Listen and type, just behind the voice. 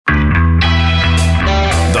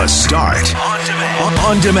The Start. On demand.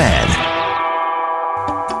 On demand.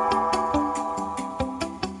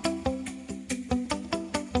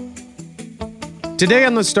 Today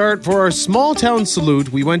on The Start, for our small town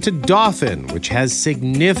salute, we went to Dauphin, which has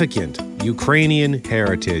significant Ukrainian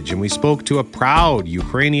heritage. And we spoke to a proud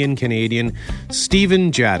Ukrainian Canadian,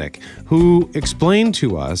 Stephen Jadek, who explained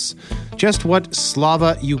to us just what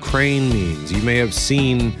Slava Ukraine means. You may have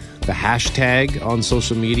seen the hashtag on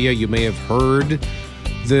social media. You may have heard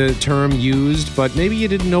the term used, but maybe you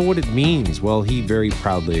didn't know what it means. Well, he very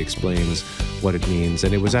proudly explains what it means,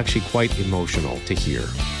 and it was actually quite emotional to hear.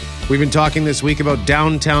 We've been talking this week about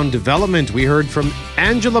downtown development. We heard from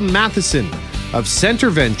Angela Matheson of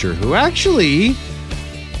Center Venture, who actually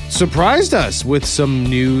surprised us with some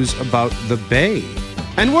news about the Bay.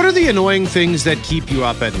 And what are the annoying things that keep you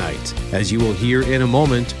up at night? As you will hear in a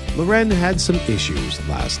moment, Loren had some issues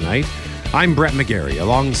last night. I'm Brett McGarry,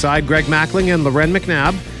 alongside Greg Mackling and Loren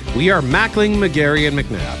McNabb. We are Mackling, McGarry, and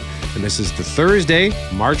McNabb. And this is the Thursday,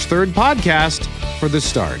 March 3rd podcast for The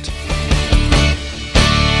Start.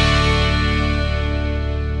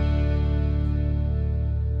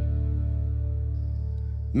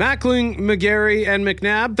 Mackling, McGarry, and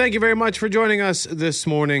McNabb, thank you very much for joining us this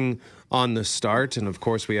morning on The Start. And of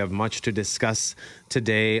course, we have much to discuss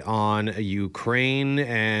today on Ukraine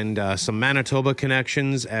and some Manitoba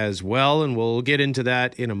connections as well. And we'll get into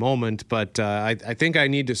that in a moment. But I think I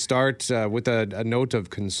need to start with a note of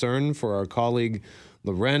concern for our colleague,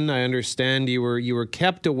 Loren. I understand you were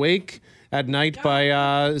kept awake at night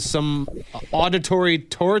by some auditory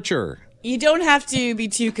torture. You don't have to be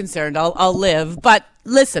too concerned. I'll live. But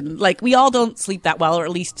listen, like, we all don't sleep that well, or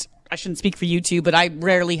at least I shouldn't speak for you two, but I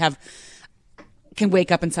rarely can wake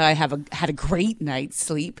up and say I had a great night's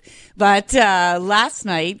sleep. But last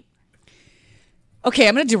night, okay,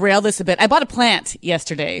 I'm going to derail this a bit. I bought a plant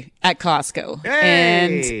yesterday at Costco.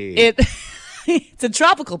 Hey! And it's a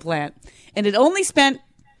tropical plant. And it only spent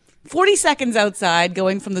 40 seconds outside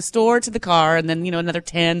going from the store to the car, and then, another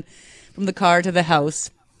 10 from the car to the house.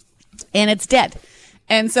 And it's dead.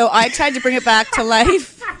 And so I tried to bring it back to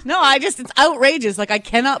life. No, it's outrageous. Like, I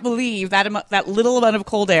cannot believe that little amount of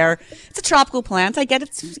cold air. It's a tropical plant. I get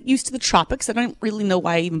it's used to the tropics. I don't really know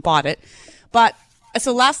why I even bought it. But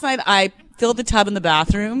so last night I filled the tub in the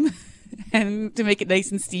bathroom and to make it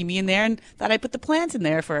nice and steamy in there, and thought I'd put the plant in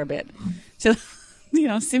there for a bit to,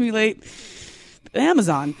 simulate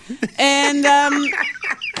Amazon. And,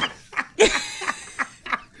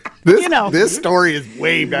 This story is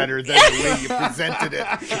way better than the way you presented it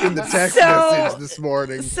in the text message this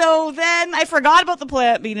morning. So then I forgot about the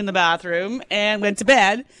plant being in the bathroom and went to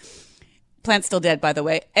bed. Plant's still dead, by the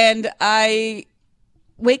way. And I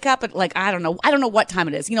wake up at I don't know what time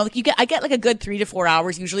it is. I get like a good 3 to 4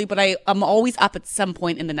 hours usually, but I'm always up at some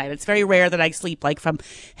point in the night. It's very rare that I sleep from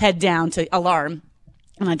head down to alarm.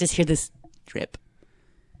 And I just hear this drip.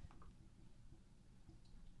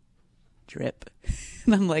 Drip.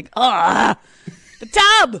 And I'm like, the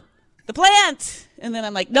tub, the plant. And then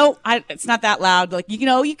I'm like, no, it's not that loud. Like,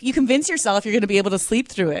 you convince yourself you're going to be able to sleep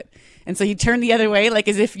through it. And so you turn the other way, like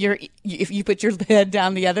as if if you put your head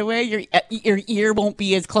down the other way, your ear won't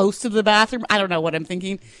be as close to the bathroom. I don't know what I'm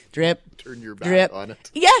thinking. Drip. Turn your back drip. On it.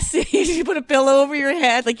 Yes. You put a pillow over your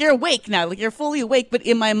head. Like, you're awake now. Like, you're fully awake. But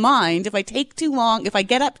in my mind, if I take too long, if I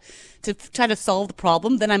get up to try to solve the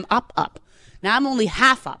problem, then I'm up. Now I'm only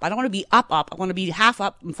half up. I don't want to be up. I want to be half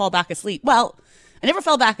up and fall back asleep. Well, I never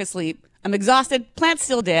fell back asleep. I'm exhausted. Plant's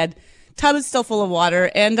still dead. Tub is still full of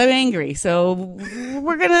water, and I'm angry. So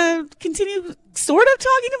we're going to continue sort of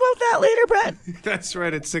talking about that later, Brett. That's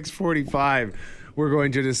right. At 6:45, we're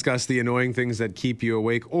going to discuss the annoying things that keep you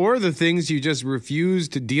awake, or the things you just refuse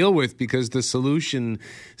to deal with because the solution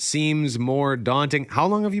seems more daunting. How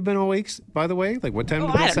long have you been awake, by the way? Like, what time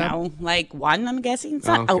did this happen? I don't know. Like 1, I'm guessing. It's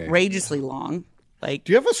not outrageously long. Like,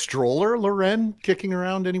 do you have a stroller, Loren, kicking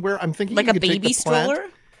around anywhere? I'm thinking like a baby stroller.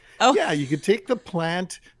 Oh, yeah, you could take the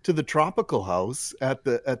plant to the tropical house at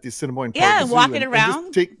the Assiniboine Park. Yeah, walk it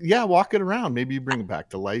around. Walk it around. Maybe you bring it back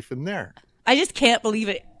to life in there. I just can't believe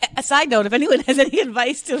it. A side note, if anyone has any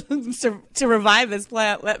advice to revive this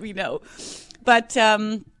plant, let me know. But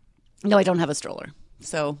no, I don't have a stroller.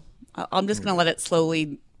 So I'm just going to let it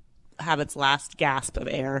slowly have its last gasp of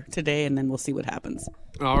air today, and then we'll see what happens.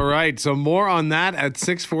 All right. So more on that at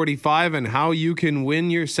 6:45 and how you can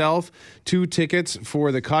win yourself 2 tickets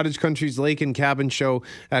for the Cottage Country's Lake and Cabin Show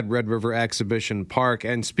at Red River Exhibition Park.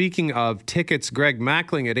 And speaking of tickets, Greg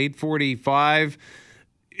Mackling at 8:45.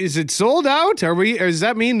 Is it sold out? Does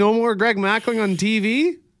that mean no more Greg Mackling on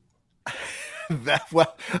TV?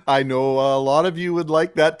 Well, I know a lot of you would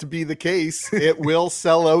like that to be the case. It will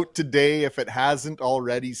sell out today if it hasn't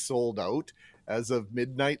already sold out. As of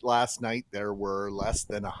midnight last night, there were less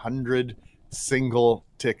than 100 single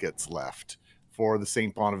tickets left for the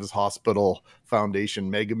St. Boniface Hospital Foundation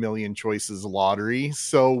Mega Million Choices Lottery.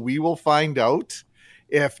 So we will find out.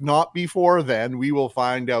 If not before then, we will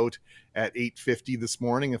find out at 8:50 this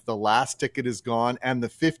morning if the last ticket is gone. And the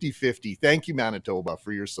 50-50, thank you, Manitoba,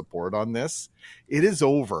 for your support on this. It is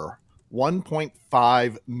over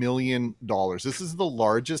 $1.5 million. This is the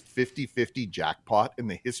largest 50-50 jackpot in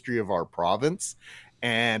the history of our province,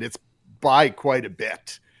 and it's by quite a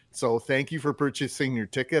bit. So thank you for purchasing your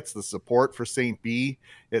tickets, the support for St. B.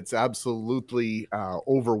 It's absolutely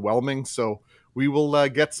overwhelming. So we will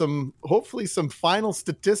get hopefully some final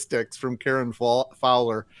statistics from Karen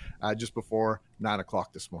Fowler just before 9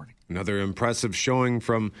 o'clock this morning. Another impressive showing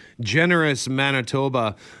from generous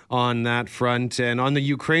Manitoba on that front. And on the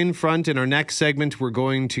Ukraine front, in our next segment, we're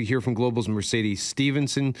going to hear from Global's Mercedes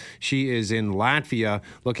Stevenson. She is in Latvia,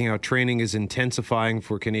 looking how training is intensifying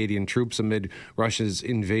for Canadian troops amid Russia's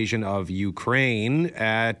invasion of Ukraine.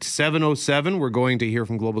 At 7:07, we're going to hear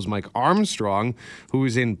from Global's Mike Armstrong, who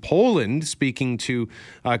is in Poland, speaking to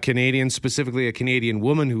Canadians, specifically a Canadian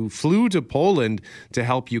woman who flew to Poland to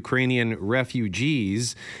help Ukrainian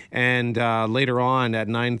refugees. And later on at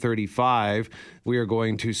 9:35, we are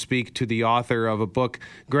going to speak to the author of a book,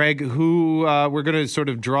 Greg, who we're going to sort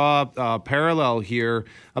of draw a parallel here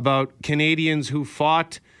about Canadians who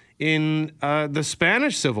fought in the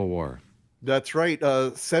Spanish Civil War. That's right.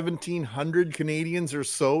 1,700 Canadians or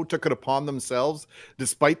so took it upon themselves,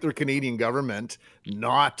 despite their Canadian government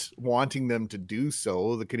not wanting them to do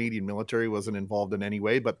so. The Canadian military wasn't involved in any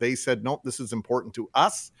way, but they said, nope, this is important to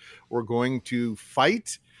us. We're going to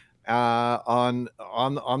fight on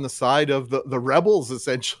the side of the rebels,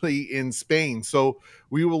 essentially, in Spain. So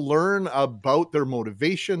we will learn about their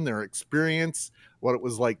motivation, their experience, what it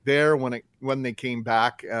was like there when they came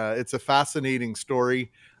back. It's a fascinating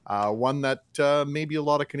story. One that maybe a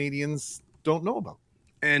lot of Canadians don't know about.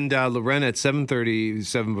 And Lorena, at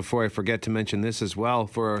 7:37, before I forget to mention this as well,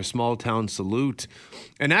 for our small town salute.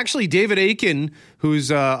 And actually, David Aiken,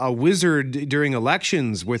 who's a wizard during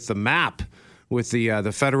elections with the map, with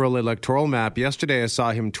the federal electoral map. Yesterday, I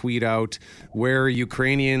saw him tweet out where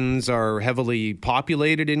Ukrainians are heavily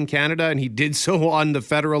populated in Canada, and he did so on the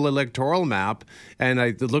federal electoral map. And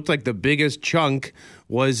it looked like the biggest chunk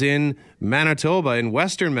was in Manitoba, in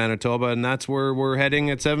western Manitoba, and that's where we're heading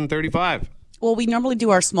at 7:35. Well, we normally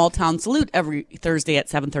do our small town salute every Thursday at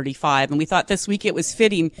 7:35, and we thought this week it was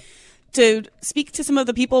fitting to speak to some of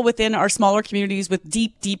the people within our smaller communities with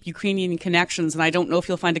deep, deep Ukrainian connections. And I don't know if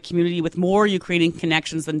you'll find a community with more Ukrainian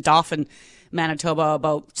connections than Dauphin, Manitoba,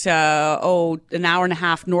 about an hour and a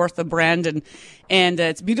half north of Brandon. And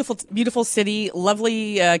it's a beautiful, beautiful city,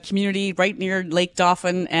 lovely community right near Lake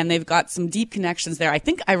Dauphin, and they've got some deep connections there. I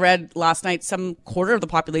think I read last night some quarter of the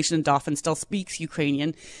population in Dauphin still speaks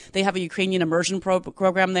Ukrainian. They have a Ukrainian immersion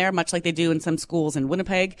program there, much like they do in some schools in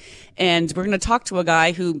Winnipeg. And we're going to talk to a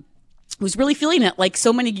guy who's really feeling it like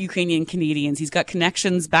so many Ukrainian Canadians. He's got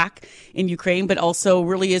connections back in Ukraine, but also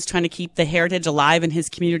really is trying to keep the heritage alive in his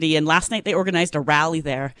community. And last night they organized a rally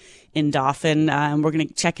there in Dauphin. We're going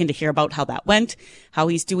to check in to hear about how that went, how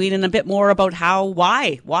he's doing, and a bit more about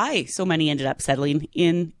why so many ended up settling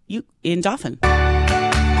in Dauphin.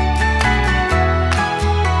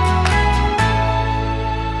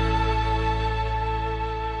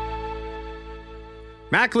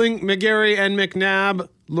 Mackling, McGarry, and McNabb.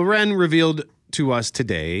 Loren revealed to us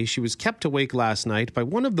today she was kept awake last night by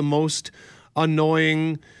one of the most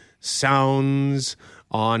annoying sounds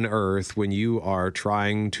on earth when you are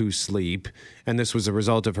trying to sleep. And this was a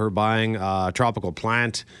result of her buying a tropical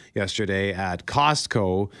plant yesterday at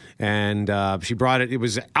Costco. And she brought it. It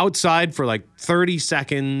was outside for like 30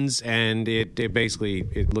 seconds, and it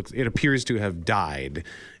appears to have died.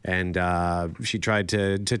 And she tried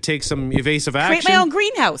to take some evasive action. Create my own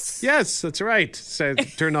greenhouse. Yes, that's right. So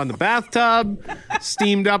turned on the bathtub,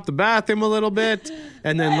 steamed up the bathroom a little bit,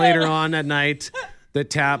 and then later on at night, the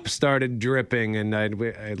tap started dripping. And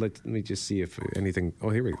let me just see if anything. Oh,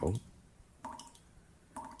 here we go.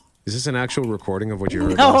 Is this an actual recording of what you heard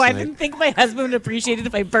last night? No, I didn't think my husband would appreciate it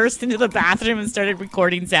if I burst into the bathroom and started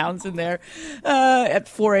recording sounds in there at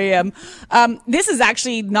 4 a.m. This is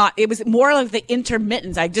actually not, it was more like the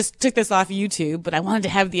intermittence. I just took this off YouTube, but I wanted to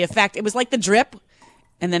have the effect. It was like the drip,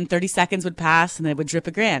 and then 30 seconds would pass, and then it would drip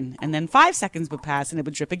again. And then 5 seconds would pass, and it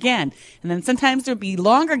would drip again. And then sometimes there would be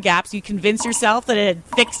longer gaps. You convince yourself that it had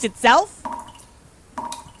fixed itself.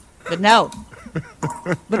 But no.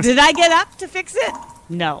 But did I get up to fix it?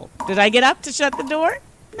 No. Did I get up to shut the door?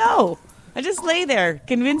 No. I just lay there,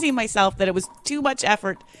 convincing myself that it was too much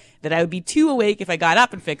effort, that I would be too awake if I got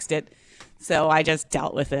up and fixed it. So I just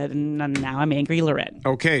dealt with it, and now I'm angry, Lorette.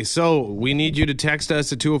 Okay, so we need you to text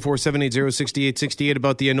us at 204-780-6868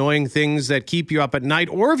 about the annoying things that keep you up at night.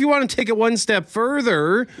 Or if you want to take it one step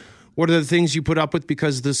further, what are the things you put up with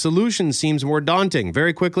because the solution seems more daunting?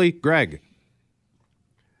 Very quickly, Greg.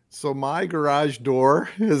 So my garage door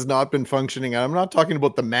has not been functioning. I'm not talking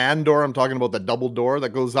about the man door. I'm talking about the double door that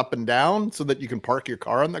goes up and down so that you can park your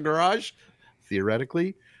car in the garage,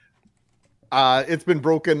 theoretically. It's been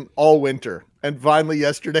broken all winter. And finally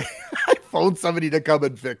yesterday, I phoned somebody to come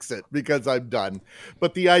and fix it because I'm done.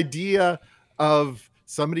 But the idea of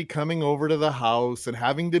somebody coming over to the house and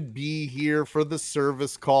having to be here for the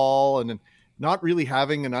service call and not really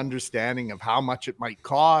having an understanding of how much it might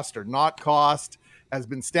cost or not cost has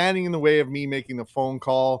been standing in the way of me making the phone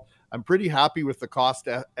call. I'm pretty happy with the cost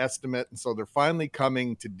estimate, and so they're finally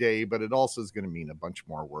coming today, but it also is going to mean a bunch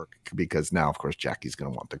more work because now, of course, Jackie's going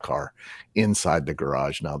to want the car inside the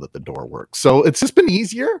garage now that the door works. So it's just been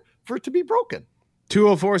easier for it to be broken.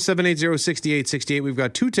 204-780-6868. We've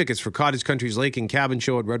got 2 tickets for Cottage Country's Lake and Cabin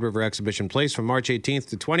Show at Red River Exhibition Place from March 18th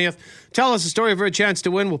to 20th. Tell us a story for a chance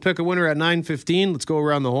to win. We'll pick a winner at 9:15. Let's go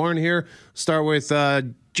around the horn here. Start with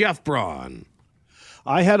Jeff Braun.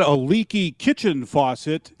 I had a leaky kitchen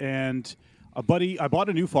faucet, and I bought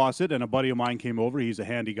a new faucet, and a buddy of mine came over. He's a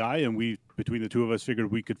handy guy, and we, between the two of us, figured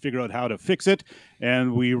we could figure out how to fix it.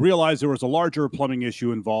 And we realized there was a larger plumbing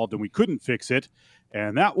issue involved, and we couldn't fix it.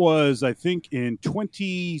 And that was, I think, in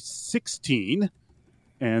 2016.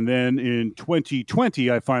 And then in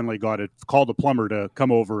 2020, I finally called a plumber to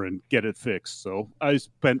come over and get it fixed. So I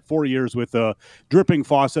spent 4 years with a dripping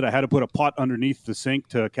faucet. I had to put a pot underneath the sink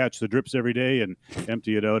to catch the drips every day and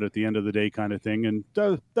empty it out at the end of the day kind of thing. And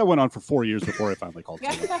that went on for 4 years before I finally called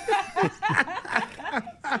someone.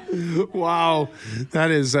 Wow, that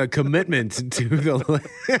is a commitment to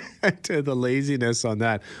the laziness on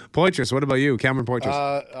that. Poitras, what about you, Cameron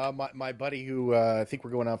Poitras? My buddy who I think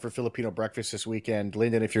we're going out for Filipino breakfast this weekend.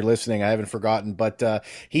 Lyndon, if you're listening, I haven't forgotten, but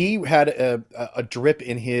he had a drip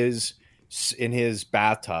in his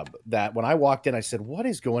bathtub that when I walked in, I said, "What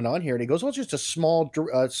is going on here?" And he goes, "Oh, it's just a small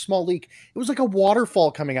leak." It was like a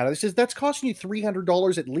waterfall coming out of it. He says, "That's costing you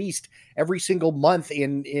 $300 at least every single month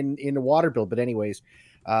in a water bill." But anyways,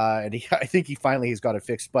 and I think he finally has got it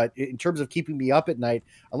fixed. But in terms of keeping me up at night,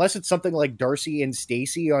 unless it's something like Darcy and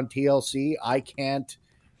Stacey on TLC, I can't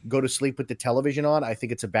go to sleep with the television on. I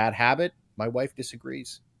think it's a bad habit. My wife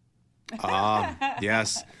disagrees.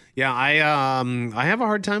 Yes. Yeah, I have a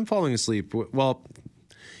hard time falling asleep. Well,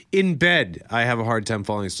 in bed, I have a hard time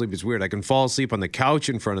falling asleep. It's weird. I can fall asleep on the couch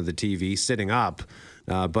in front of the TV, sitting up.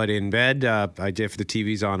 But in bed, if the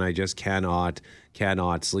TV's on, I just cannot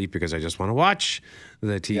sleep because I just want to watch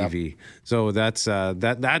the TV. Yep. So that's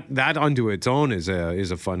that unto its own is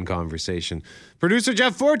a fun conversation. Producer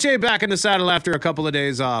Jeff Forte back in the saddle after a couple of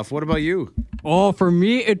days off. What about you? Oh, for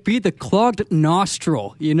me, it'd be the clogged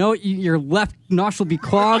nostril. You know, your left nostril be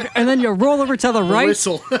clogged, and then you roll over to the right,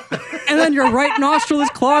 whistle. And then your right nostril is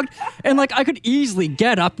clogged. And, I could easily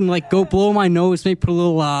get up and, go blow my nose, maybe put a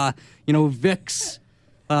little, Vicks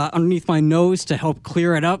underneath my nose to help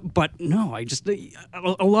clear it up. But, no,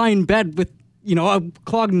 I'll lie in bed with, a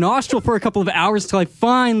clogged nostril for a couple of hours till I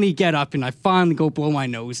finally get up and I finally go blow my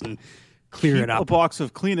nose and clear it up. Keep a box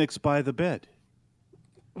of Kleenex by the bed.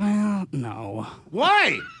 Well, no.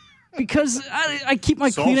 Why? Because I keep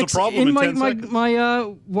my Kleenex in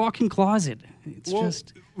my walk-in closet. It's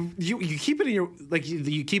just you keep it in your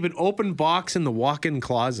you keep an open box in the walk-in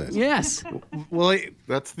closet. Yes. Well,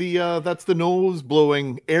 that's the nose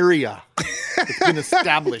blowing area. It's been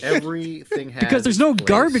established. Everything has because there's no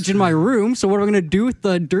garbage in my room. So what are we going to do with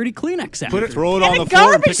the dirty Kleenex? Throw it on the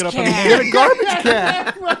floor and pick it up in the hand. Get a garbage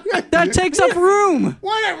can. That takes up room.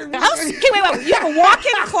 Wait, you have a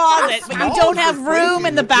walk-in closet, but you don't have room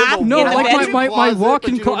in the bathroom. No, my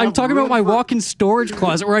walk-in closet. I'm talking about my walk-in storage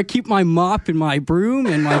closet where I keep my mop and my broom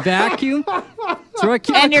and my vacuum. That's where I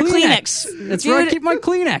keep my Kleenex. That's where I keep my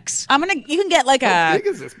Kleenex. You can get like a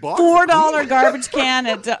 $4 garbage can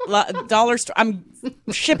at dollar store. I'm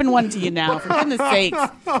shipping one to you now, for goodness sakes.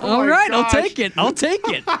 All right, I'll take it.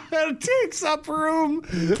 It takes up room.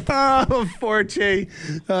 Oh, Forte,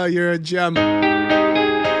 you're a gem.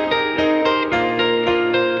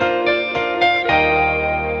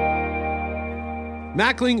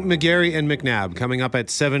 Mackling, McGarry, and McNabb coming up at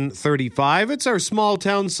 7:35. It's our small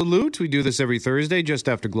town salute. We do this every Thursday just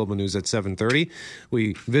after Global News at 7:30.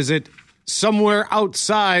 We visit somewhere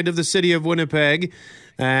outside of the city of Winnipeg.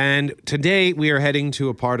 And today we are heading to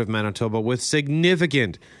a part of Manitoba with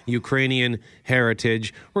significant Ukrainian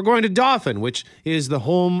heritage. We're going to Dauphin, which is the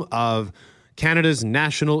home of Canada's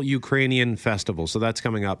National Ukrainian Festival. So that's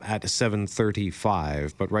coming up at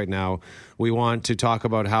 7:35. But right now we want to talk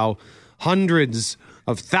about how hundreds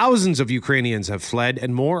of thousands of Ukrainians have fled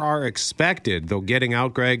and more are expected, though getting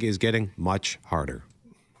out, Greg, is getting much harder.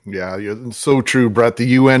 Yeah, it's so true, Brett. The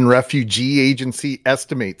UN Refugee Agency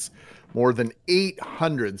estimates more than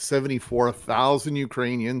 874,000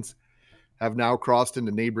 Ukrainians have now crossed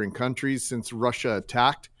into neighboring countries since Russia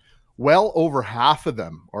attacked. Well over half of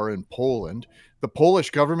them are in Poland. The Polish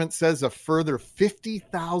government says a further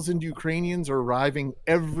 50,000 Ukrainians are arriving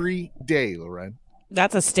every day, Loren.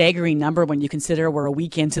 That's a staggering number when you consider we're a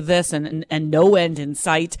week into this and no end in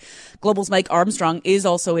sight. Global's Mike Armstrong is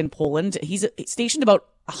also in Poland. He's stationed about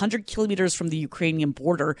 100 kilometers from the Ukrainian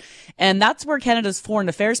border. And that's where Canada's Foreign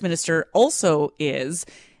Affairs Minister also is,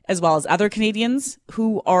 as well as other Canadians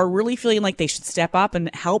who are really feeling like they should step up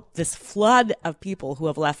and help this flood of people who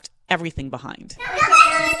have left everything behind.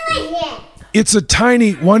 It's a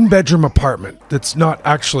tiny one-bedroom apartment that's not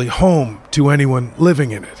actually home to anyone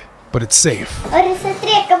living in it, but it's safe.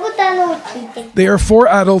 They are 4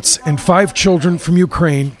 adults and 5 children from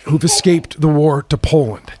Ukraine who've escaped the war to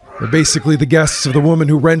Poland. They're basically the guests of the woman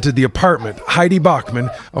who rented the apartment, Heidi Bachman,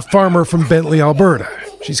 a farmer from Bentley, Alberta.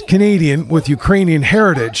 She's Canadian with Ukrainian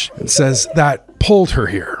heritage and says that pulled her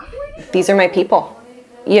here. These are my people.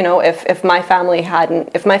 You know, if my family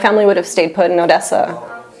would have stayed put in Odessa,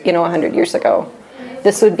 100 years ago,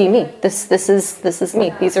 this would be me. This is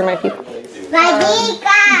me. These are my people.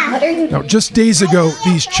 Now, just days ago,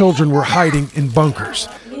 these children were hiding in bunkers.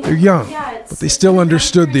 They're young, but they still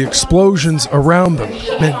understood the explosions around them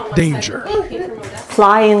meant danger.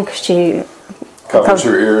 Flying, she covers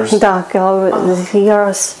her ears. The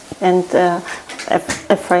ears and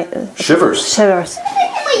Shivers.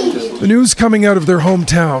 The news coming out of their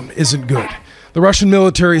hometown isn't good. The Russian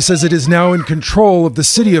military says it is now in control of the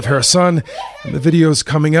city of Kherson, and the videos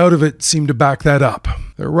coming out of it seem to back that up.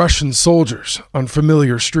 They're Russian soldiers on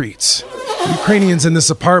familiar streets. The Ukrainians in this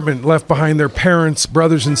apartment left behind their parents,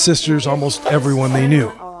 brothers and sisters, almost everyone they knew.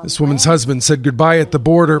 This woman's husband said goodbye at the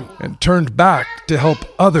border and turned back to help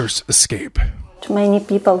others escape. Many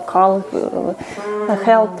people call,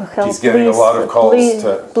 help. He's getting a lot of calls.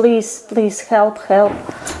 Please, help.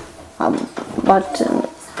 But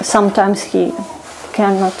sometimes he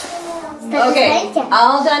cannot. Okay,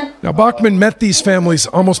 all done. Now, Bachman met these families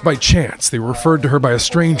almost by chance. They were referred to her by a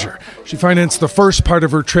stranger. She financed the first part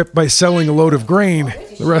of her trip by selling a load of grain.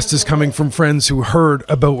 The rest is coming from friends who heard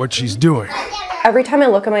about what she's doing. Every time I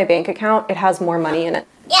look at my bank account, it has more money in it.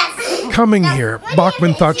 Coming here,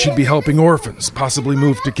 Bachman thought she'd be helping orphans, possibly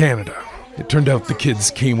move to Canada. It turned out the kids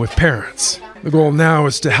came with parents. The goal now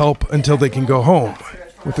is to help until they can go home.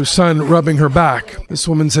 With her son rubbing her back, this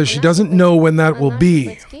woman says she doesn't know when that will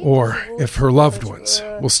be, or if her loved ones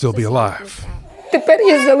will still be alive.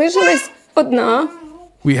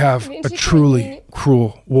 We have a truly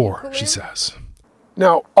cruel war, she says.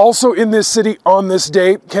 Now, also in this city on this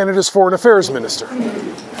day, Canada's Foreign Affairs Minister.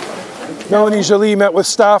 Melanie Joly met with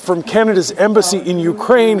staff from Canada's embassy in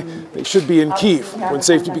Ukraine. They should be in Kyiv. When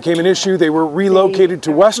safety became an issue, they were relocated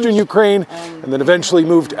to Western Ukraine and then eventually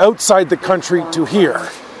moved outside the country to here.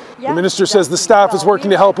 The minister says the staff is working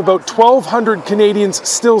to help about 1,200 Canadians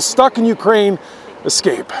still stuck in Ukraine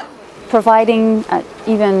escape. Providing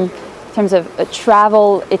even in terms of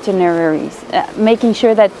travel itineraries, making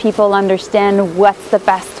sure that people understand what's the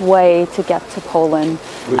best way to get to Poland.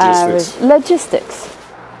 Logistics.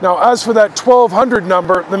 Now, as for that 1,200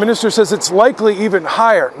 number, the minister says it's likely even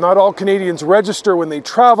higher. Not all Canadians register when they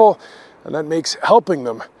travel, and that makes helping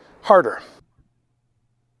them harder.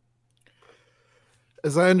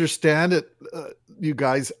 As I understand it, you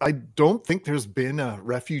guys, I don't think there's been a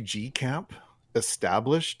refugee camp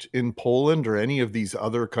established in Poland or any of these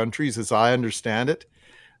other countries. As I understand it,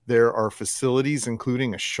 there are facilities,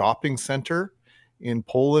 including a shopping center in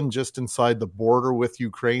Poland, just inside the border with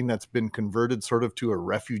Ukraine, that's been converted sort of to a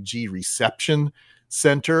refugee reception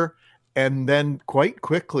center. And then quite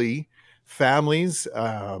quickly, families,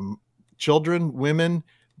 children, women,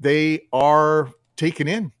 they are taken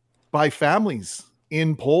in by families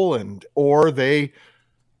in Poland, or they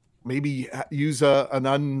maybe use an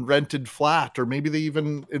unrented flat, or maybe they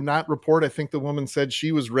even, in that report, I think the woman said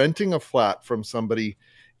she was renting a flat from somebody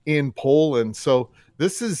in Poland. So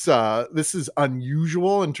this is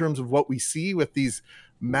unusual in terms of what we see with these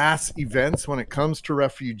mass events when it comes to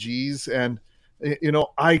refugees. And,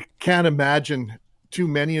 I can't imagine too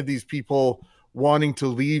many of these people wanting to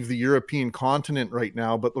leave the European continent right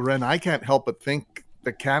now. But Loren, I can't help but think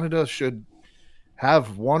that Canada should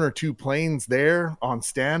have 1 or 2 planes there on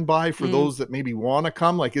standby for those that maybe want to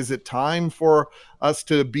come. Like, is it time for us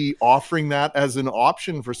to be offering that as an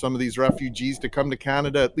option for some of these refugees to come to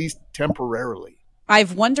Canada, at least temporarily?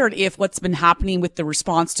 I've wondered if what's been happening with the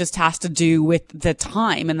response just has to do with the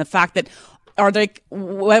time and the fact that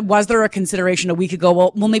was there a consideration a week ago?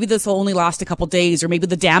 Well, maybe this will only last a couple days, or maybe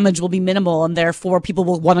the damage will be minimal and therefore people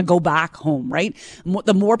will want to go back home, right?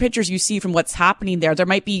 The more pictures you see from what's happening there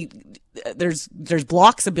might be, there's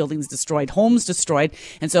blocks of buildings destroyed, homes destroyed.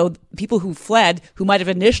 And so people who fled, who might have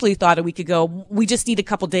initially thought a week ago, we just need a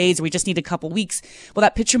couple days, or we just need a couple weeks. Well,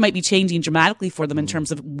 that picture might be changing dramatically for them in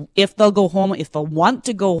terms of if they'll go home, if they'll want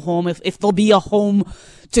to go home, if there'll be a home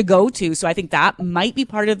to go to. So I think that might be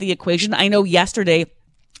part of the equation. I know yesterday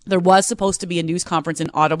there was supposed to be a news conference in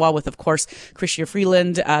Ottawa with, of course, Chrystia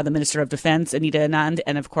Freeland, the Minister of Defence, Anita Anand,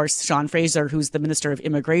 and, of course, Sean Fraser, who's the Minister of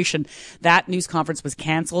Immigration. That news conference was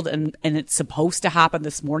cancelled, and it's supposed to happen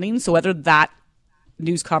this morning. So whether that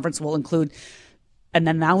news conference will include an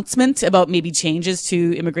announcement about maybe changes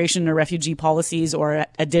to immigration or refugee policies or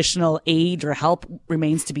additional aid or help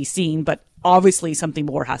remains to be seen. But obviously something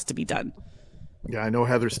more has to be done. Yeah, I know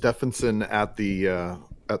Heather Stephenson at the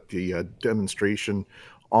demonstration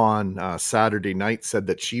on Saturday night said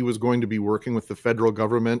that she was going to be working with the federal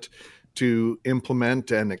government to implement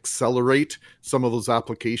and accelerate some of those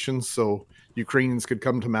applications so Ukrainians could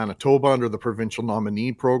come to Manitoba under the provincial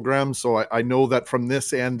nominee program. So I know that from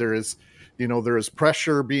this end there is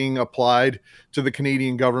pressure being applied to the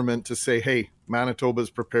Canadian government to say, hey, Manitoba is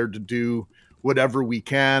prepared to do whatever we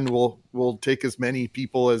can. We'll take as many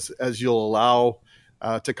people as you'll allow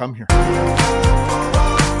to come here.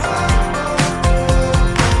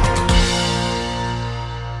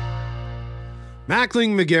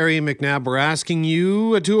 Mackling, McGarry, McNabb, we're asking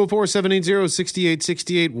you at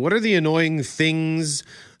 204-780-6868, what are the annoying things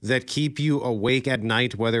that keep you awake at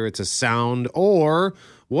night, whether it's a sound, or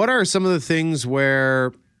what are some of the things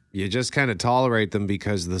where you just kind of tolerate them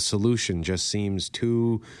because the solution just seems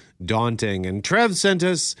too daunting? And Trev sent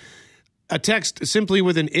us a text simply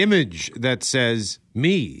with an image that says,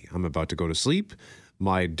 me, I'm about to go to sleep.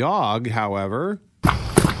 My dog, however...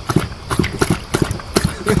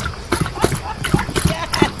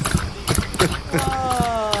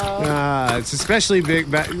 it's especially big.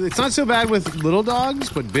 It's not so bad with little dogs,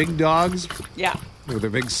 but big dogs. Yeah. With their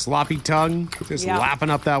big sloppy tongue, just lapping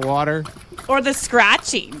up that water. Or the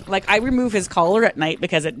scratching. Like, I remove his collar at night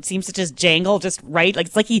because it seems to just jangle just right. Like,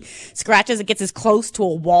 it's like he scratches, it gets as close to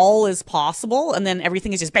a wall as possible, and then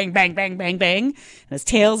everything is just bang, bang, bang, bang, bang. And his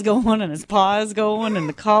tail's going, and his paw's going, and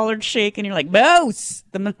the collar's shaking. You're like, mouse!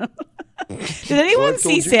 Did anyone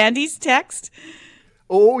see Sandy's text?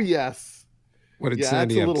 Oh, yes. What did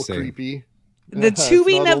Sandy have to say? It's a little creepy. The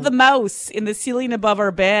chewing of the mouse in the ceiling above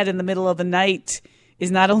our bed in the middle of the night is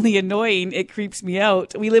not only annoying, it creeps me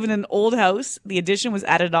out. We live in an old house. The addition was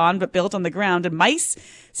added on, but built on the ground, and mice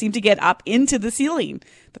seem to get up into the ceiling.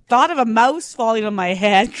 The thought of a mouse falling on my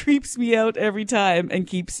head creeps me out every time and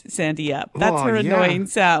keeps Sandy up. That's her annoying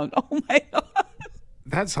sound. Oh, my God.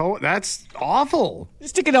 That's awful.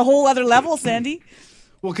 Just took it a whole other level, Sandy.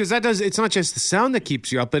 Well, because it's not just the sound that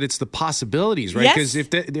keeps you up, but it's the possibilities, right? Because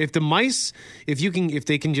if the mice, if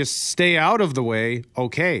they can just stay out of the way,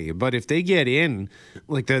 okay. But if they get in,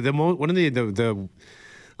 like one of the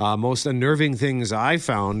most unnerving things I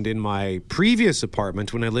found in my previous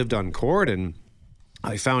apartment when I lived on Corydon,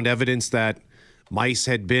 I found evidence that mice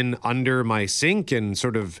had been under my sink and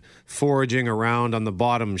sort of foraging around on the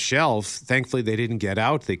bottom shelf. Thankfully, they didn't get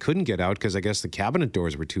out. They couldn't get out because I guess the cabinet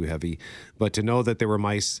doors were too heavy. But to know that there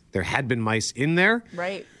had been mice in there,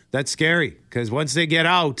 right? That's scary because once they get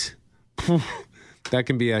out, that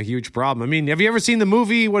can be a huge problem. I mean, have you ever seen the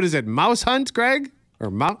movie, what is it, Mouse Hunt, Greg?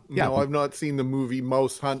 No, I've not seen the movie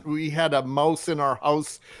Mouse Hunt. We had a mouse in our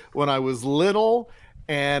house when I was little,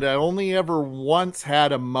 and I only ever once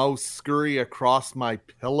had a mouse scurry across my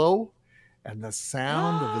pillow, and the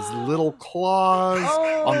sound of his little claws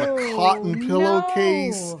on the cotton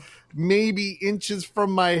pillowcase, maybe inches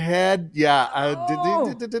from my head. Yeah,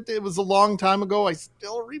 it was a long time ago. I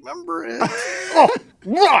still remember it.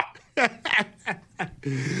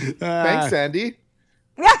 Thanks, Sandy.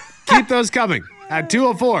 Keep those coming at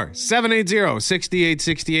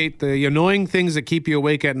 204-780-6868. The annoying things that keep you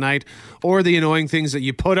awake at night, or the annoying things that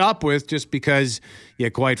you put up with just because you,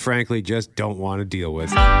 quite frankly, just don't want to deal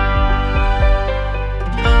with.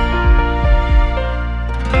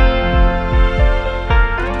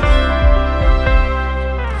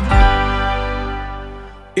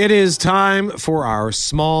 It is time for our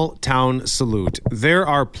small town salute. There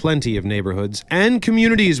are plenty of neighborhoods and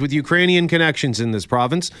communities with Ukrainian connections in this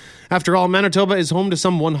province. After all, Manitoba is home to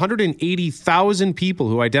some 180,000 people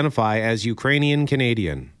who identify as Ukrainian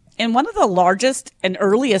Canadian. And one of the largest and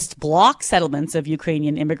earliest block settlements of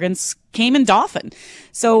Ukrainian immigrants came in Dauphin.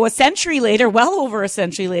 So a century later, well over a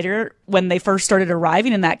century later, when they first started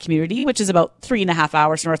arriving in that community, which is about 3.5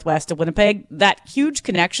 hours northwest of Winnipeg, that huge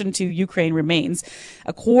connection to Ukraine remains.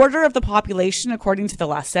 A quarter of the population, according to the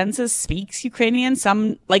last census, speaks Ukrainian.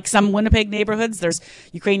 Some Winnipeg neighborhoods, there's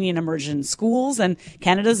Ukrainian immersion schools, and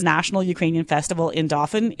Canada's National Ukrainian Festival in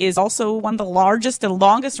Dauphin is also one of the largest and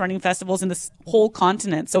longest running festivals in this whole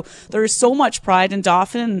continent. So there is so much pride in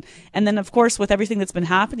Dauphin. And then, of course, with everything that's been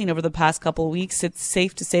happening over the past couple of weeks, it's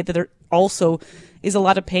safe to say that there also is a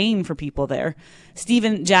lot of pain for people there.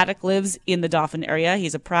 Stephen Jadek lives in the Dauphin area.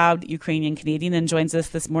 He's a proud Ukrainian Canadian and joins us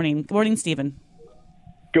this morning. Good morning, Stephen.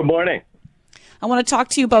 Good morning. I want to talk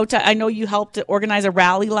to you about, I know you helped organize a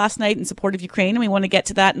rally last night in support of Ukraine, and we want to get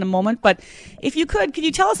to that in a moment. But if you could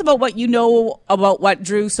you tell us about what you know about what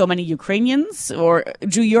drew so many Ukrainians, or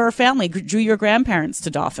drew your family, drew your grandparents to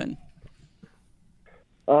Dauphin?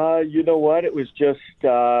 You know what? It was just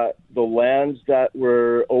the lands that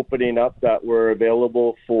were opening up that were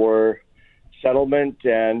available for settlement,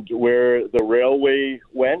 and where the railway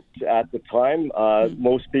went at the time.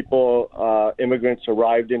 Most people, immigrants,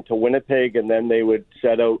 arrived into Winnipeg, and then they would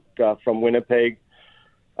set out from Winnipeg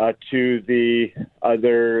to the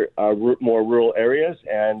other more rural areas,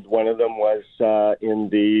 and one of them was in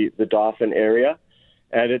the Dauphin area.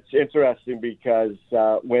 And it's interesting because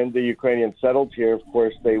when the Ukrainians settled here, of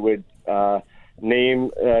course, they would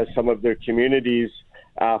name some of their communities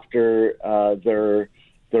after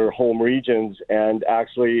their home regions. And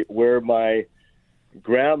actually, where my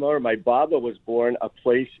grandma or my baba was born, a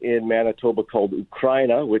place in Manitoba called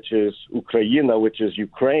Ukraina, which is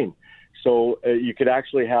Ukraine. So you could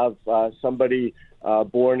actually have somebody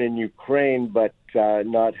born in Ukraine but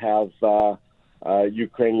not have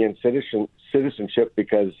Ukrainian citizenship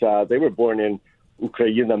because they were born in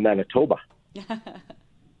Ukraina, Manitoba.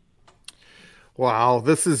 Wow,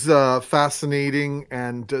 this is fascinating.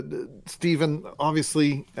 And Stephen,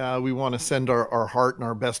 obviously, we want to send our heart and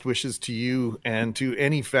our best wishes to you and to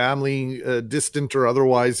any family, distant or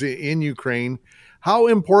otherwise, in Ukraine. How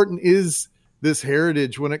important is this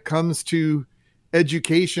heritage when it comes to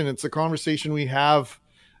education? It's a conversation we have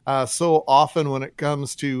so often when it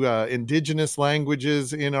comes to Indigenous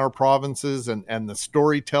languages in our provinces, and the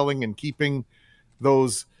storytelling and keeping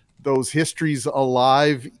those histories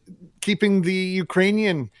alive, keeping the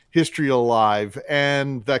Ukrainian history alive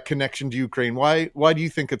and that connection to Ukraine. Why do you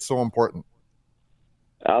think it's so important?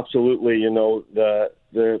 Absolutely. You know,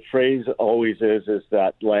 the phrase always is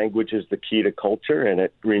that language is the key to culture, and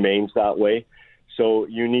it remains that way. So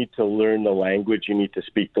you need to learn the language. You need to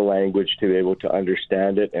speak the language to be able to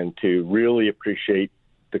understand it and to really appreciate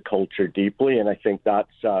the culture deeply. And I think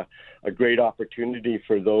that's a great opportunity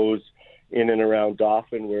for those in and around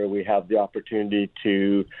Dauphin, where we have the opportunity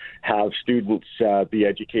to have students be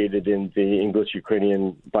educated in the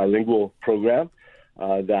English-Ukrainian bilingual program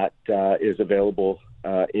that is available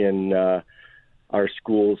in our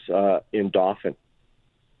schools in Dauphin.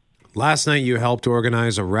 Last night you helped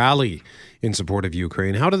organize a rally in support of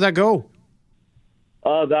Ukraine. How did that go?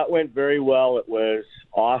 That went very well. It was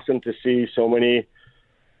awesome to see so many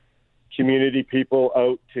community people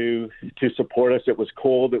out to support us. It was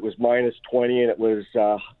cold. It was -20, and it was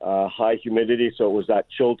high humidity, so it was that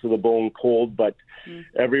chill to the bone cold. But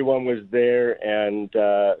everyone was there, and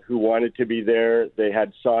who wanted to be there. They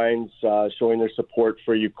had signs showing their support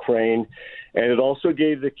for Ukraine, and it also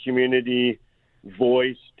gave the community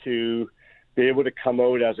voice to be able to come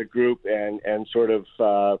out as a group and sort of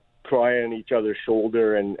cry on each other's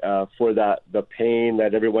shoulder, and for the pain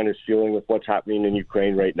that everyone is feeling with what's happening in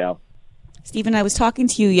Ukraine right now. Stephen, I was talking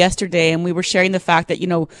to you yesterday, and we were sharing the fact that, you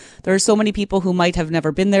know, there are so many people who might have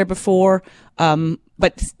never been there before,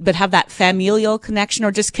 but have that familial connection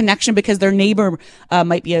or just connection because their neighbor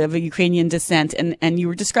might be of a Ukrainian descent. And you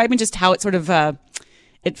were describing just how it sort of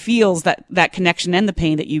it feels, that connection and the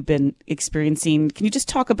pain that you've been experiencing. Can you just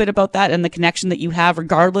talk a bit about that and the connection that you have,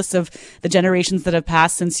 regardless of the generations that have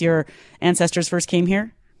passed since your ancestors first came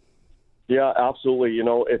here? Yeah, absolutely. You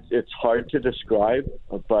know, it's hard to describe,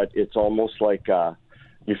 but it's almost like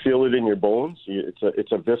you feel it in your bones.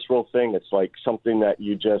 It's a visceral thing. It's like something that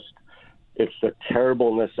it's the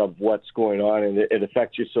terribleness of what's going on, and it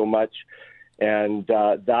affects you so much. And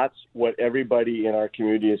that's what everybody in our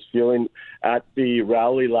community is feeling. At the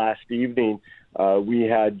rally last evening, we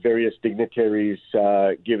had various dignitaries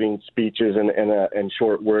giving speeches and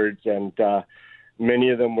short words, and many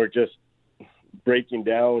of them were just breaking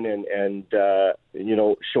down and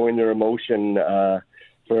showing their emotion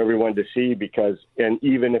for everyone to see, because, and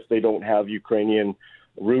even if they don't have Ukrainian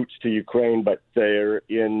roots to Ukraine, but they're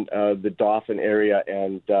in the Dauphin area,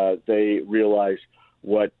 and they realize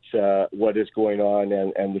what is going on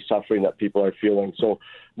and the suffering that people are feeling. So,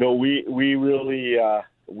 no, we really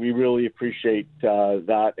appreciate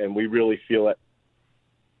that, and we really feel it.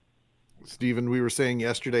 Stephen, we were saying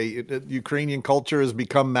yesterday, Ukrainian culture has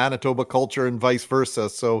become Manitoba culture and vice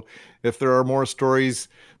versa. So if there are more stories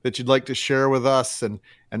that you'd like to share with us and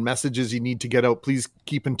messages you need to get out, please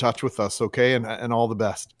keep in touch with us, okay? And all the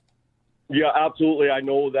best. Yeah, absolutely. I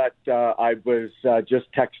know that I was just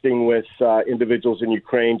texting with individuals in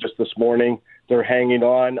Ukraine just this morning. They're hanging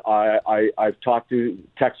on. I've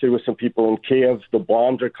texted with some people in Kiev. The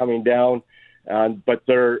bombs are coming down. But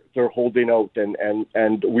they're holding out,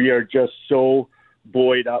 and we are just so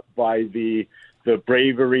buoyed up by the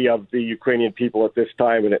bravery of the Ukrainian people at this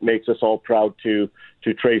time, and it makes us all proud to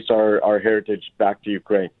trace our heritage back to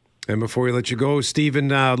Ukraine. And before we let you go, Stephen,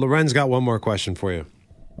 Loren's got one more question for you.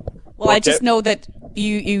 Well, I just know that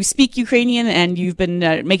you speak Ukrainian, and you've been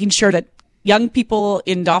making sure that young people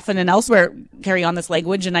in Dauphin and elsewhere carry on this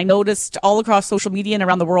language. And I noticed all across social media and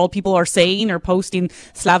around the world, people are saying or posting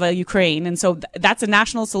Slava Ukraine. And so that's a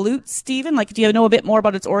national salute, Stephen. Like, do you know a bit more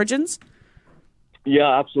about its origins?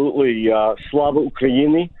 Yeah, absolutely. Slava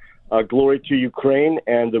Ukraini, glory to Ukraine,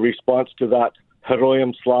 and the response to that,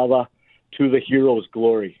 Heroyam Slava, to the heroes'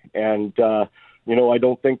 glory. And, I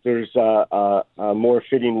don't think there's a more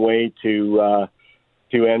fitting way to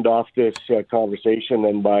end off this conversation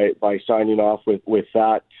than by signing off with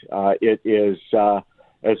that. It is,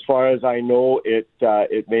 as far as I know, it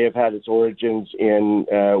may have had its origins in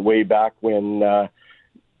way back when,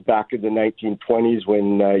 back in the 1920s,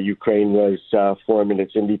 when Ukraine was forming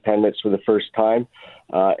its independence for the first time,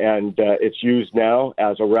 and it's used now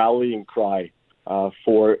as a rallying cry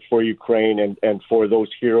for Ukraine and for those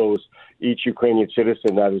heroes, each Ukrainian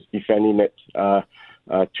citizen that is defending it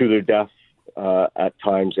to their death. At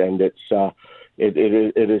times, and it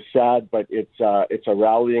is sad, but it's a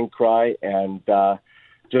rallying cry. And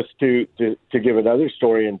just to give another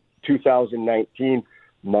story, in 2019,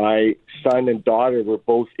 my son and daughter were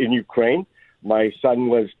both in Ukraine. My son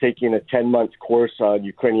was taking a 10-month course on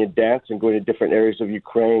Ukrainian dance and going to different areas of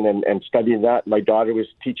Ukraine and studying that. My daughter was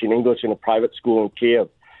teaching English in a private school in Kiev.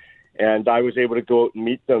 And I was able to go out and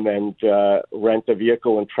meet them and rent a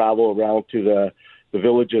vehicle and travel around to the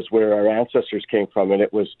villages where our ancestors came from, and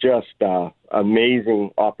it was just amazing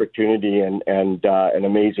opportunity and an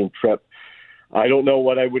amazing trip. I don't know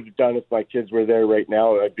what I would have done if my kids were there right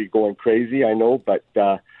now. I'd be going crazy, I know, but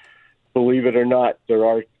believe it or not, there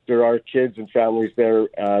are kids and families there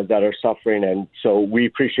that are suffering, and so we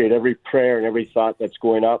appreciate every prayer and every thought that's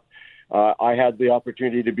going up. I had the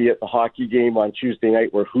opportunity to be at the hockey game on Tuesday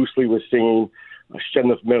night where Husley was singing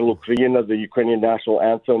Ukraina, the Ukrainian national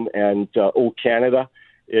anthem, and O Canada.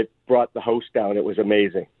 It brought the house down. It was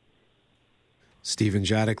amazing. Stephen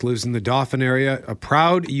Jadek lives in the Dauphin area, a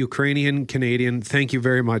proud Ukrainian Canadian. Thank you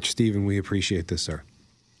very much, Stephen. We appreciate this, sir.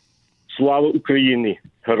 Slava Ukraini,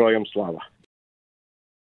 Heroyam Slava.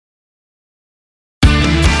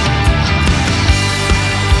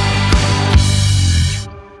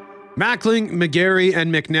 Mackling, McGarry,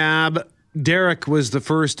 and McNabb. Derek was the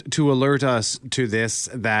first to alert us to this,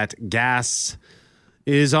 that gas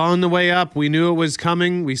is on the way up. We knew it was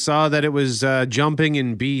coming. We saw that it was jumping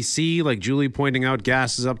in BC. Like Julie pointing out,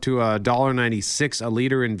 gas is up to $1.96 a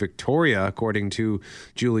liter in Victoria, according to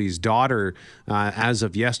Julie's daughter, as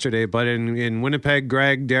of yesterday. But in Winnipeg,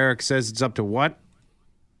 Derek says it's up to what?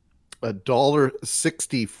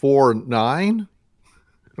 $1.64.9?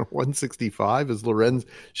 165 is Lorenz.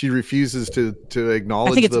 She refuses to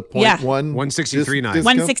acknowledge the point. Yeah. 163.9.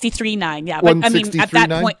 163.9. Yeah, but I mean,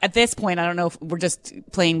 at this point, I don't know if we're just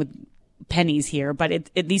playing with pennies here, but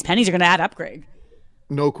these pennies are going to add up, Greg.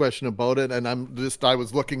 No question about it. And I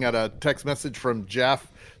was looking at a text message from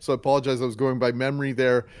Jeff, so I apologize. I was going by memory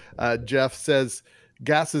there. Jeff says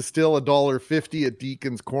gas is still $1.50 at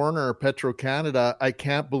Deacon's Corner or Petro-Canada. I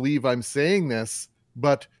can't believe I'm saying this,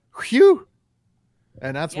 but whew.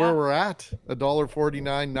 And that's where we're at.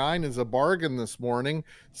 $1.49.9 is a bargain this morning.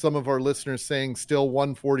 Some of our listeners saying still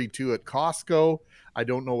 $1.42 at Costco. I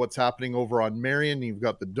don't know what's happening over on Marion. You've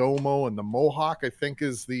got the Domo and the Mohawk, I think,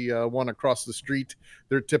 is the one across the street.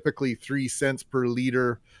 They're typically 3 cents per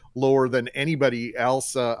liter lower than anybody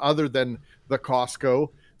else other than the Costco.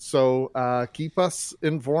 So keep us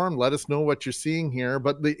informed. Let us know what you're seeing here.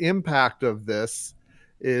 But the impact of this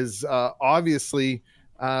is obviously,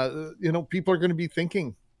 people are going to be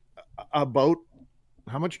thinking about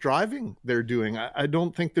how much driving they're doing. I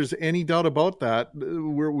don't think there's any doubt about that.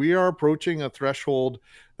 We are approaching a threshold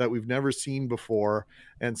that we've never seen before,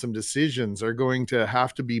 and some decisions are going to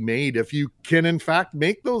have to be made if you can, in fact,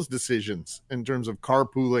 make those decisions in terms of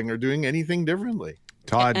carpooling or doing anything differently.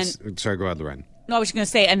 Sorry, go ahead, Loren. No, I was going to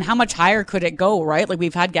say, and how much higher could it go, right? Like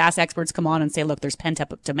we've had gas experts come on and say, look, there's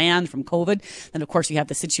pent-up demand from COVID. Then, of course, you have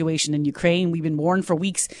the situation in Ukraine. We've been warned for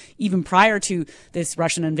weeks, even prior to this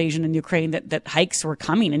Russian invasion in Ukraine, that hikes were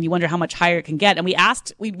coming. And you wonder how much higher it can get. And we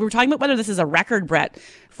were talking about whether this is a record, Brett,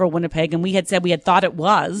 for Winnipeg. And we had said we had thought it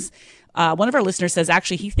was. One of our listeners says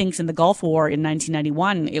actually he thinks in the Gulf War in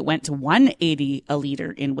 1991, it went to $1.80 a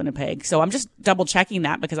liter in Winnipeg. So I'm just double checking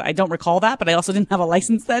that because I don't recall that, but I also didn't have a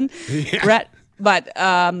license then. Yeah. Brett. But,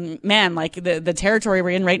 man, like the territory we're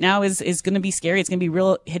in right now is going to be scary. It's going to be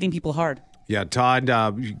real hitting people hard. Yeah, Todd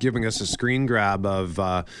giving us a screen grab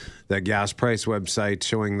of that gas price website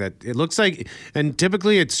showing that it looks like, and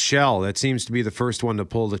typically it's Shell that seems to be the first one to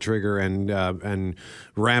pull the trigger and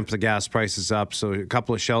ramp the gas prices up. So a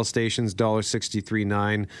couple of Shell stations,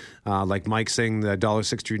 $63.9. Like Mike saying the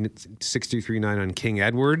 $63.9 on King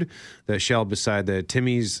Edward, the Shell beside the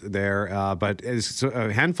Timmy's there. But it's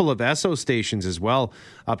a handful of Esso stations as well,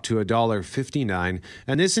 up to $1.59.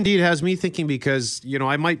 And this indeed has me thinking because,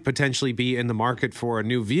 I might potentially be in the market for a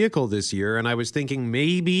new vehicle this year. And I was thinking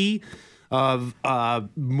maybe of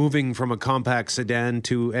moving from a compact sedan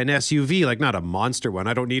to an SUV, like not a monster one.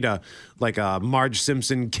 I don't need a Marge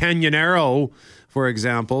Simpson Canyonero, for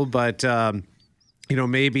example, but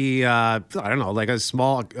maybe I don't know, like a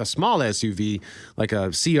small SUV, like a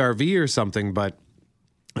CRV or something. But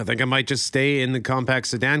I think I might just stay in the compact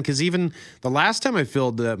sedan because even the last time I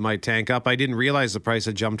filled my tank up, I didn't realize the price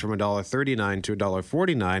had jumped from $1.39 to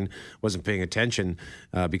 $1.49. Wasn't paying attention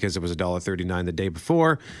because it was $1.39 the day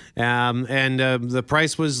before. And the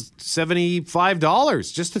price was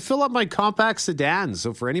 $75 just to fill up my compact sedan.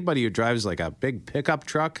 So for anybody who drives like a big pickup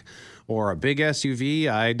truck or a big SUV,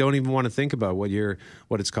 I don't even want to think about what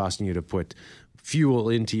it's costing you to put fuel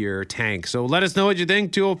into your tank. So let us know what you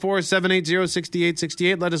think.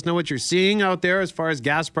 204-780-6868. Let us know what you're seeing out there as far as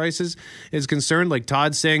gas prices is concerned. Like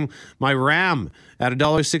Todd saying, my Ram at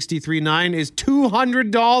 $1.63.9 is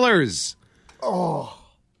 $200. Oh.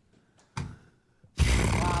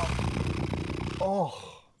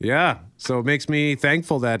 Oh. Yeah. So it makes me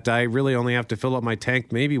thankful that I really only have to fill up my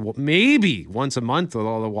tank maybe once a month with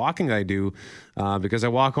all the walking I do because I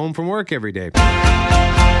walk home from work every day.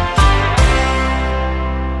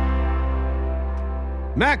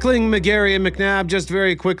 Mackling, McGarry, and McNabb, just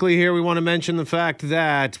very quickly here, we want to mention the fact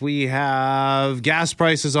that we have gas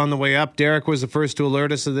prices on the way up. Derek was the first to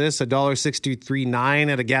alert us of this,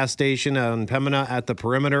 $1.63.9 at a gas station on Pembina at the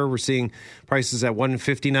Perimeter. We're seeing prices at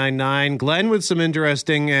 $1.59.9. Glenn with some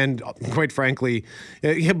interesting and, quite frankly,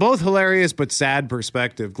 both hilarious but sad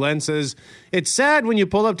perspective. Glenn says, it's sad when you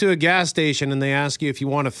pull up to a gas station and they ask you if you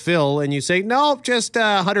want to fill, and you say, no, just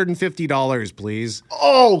 $150, please.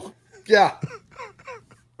 Oh, yeah.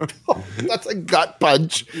 Oh, that's a gut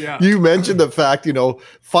punch. Yeah. You mentioned the fact, $5 or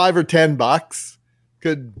 $10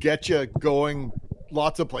 could get you going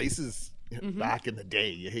lots of places back in the day.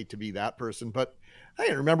 You hate to be that person, but I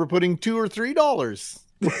remember putting $2 or $3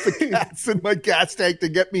 worth of gas in my gas tank to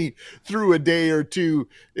get me through a day or two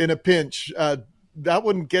in a pinch. That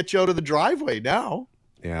wouldn't get you out of the driveway now.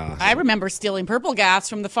 Yeah. I remember stealing purple gas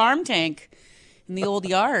from the farm tank in the old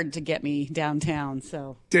yard to get me downtown.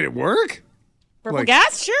 So did it work? Purple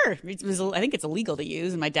gas? Sure. I think it's illegal to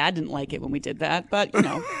use, and my dad didn't like it when we did that, but, I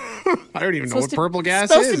don't even know what purple gas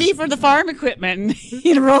is. It's supposed to be for the farm equipment.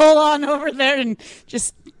 You'd roll on over there and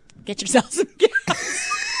just get yourself some gas.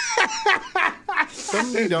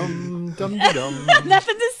 Dum-de-dum, dum-de-dum.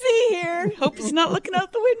 Nothing to see here. Hope he's not looking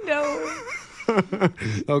out the window.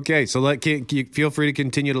 Okay, so feel free to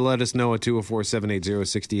continue to let us know at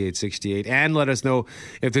 204-780-6868 and let us know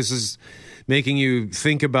if this is making you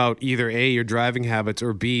think about either A, your driving habits,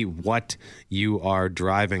 or B, what you are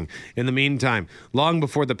driving. In the meantime, long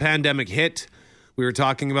before the pandemic hit, we were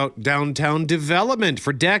talking about downtown development.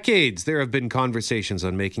 For decades, there have been conversations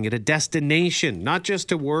on making it a destination, not just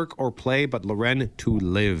to work or play, but, Loren, to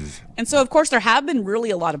live. And so, of course, there have been really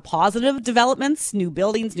a lot of positive developments, new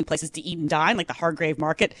buildings, new places to eat and dine, like the Hargrave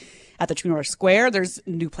Market at the True North Square. There's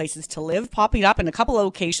new places to live popping up in a couple of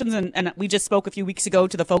locations. And we just spoke a few weeks ago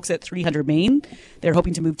to the folks at 300 Main. They're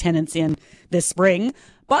hoping to move tenants in this spring.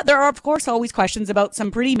 But there are, of course, always questions about some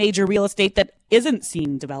pretty major real estate that isn't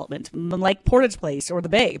seeing development, like Portage Place or the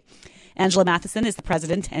Bay. Angela Matheson is the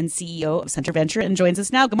president and CEO of Centre Venture and joins us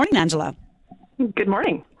now. Good morning, Angela. Good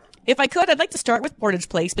morning. If I could, I'd like to start with Portage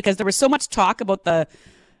Place because there was so much talk about the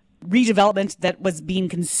redevelopment that was being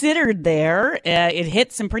considered there. It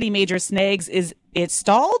hit some pretty major snags. Is it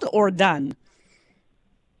stalled or done?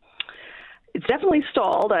 It's definitely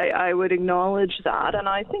stalled. I would acknowledge that, and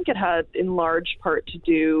I think it had in large part to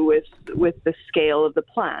do with the scale of the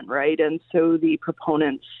plan, right? And so the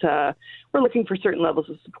proponents were looking for certain levels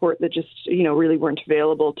of support that just, really weren't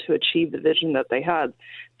available to achieve the vision that they had.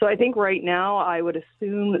 So I think right now I would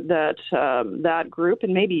assume that that group,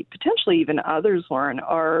 and maybe potentially even others, Lauren,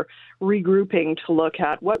 are regrouping to look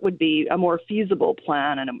at what would be a more feasible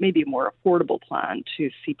plan and maybe a more affordable plan to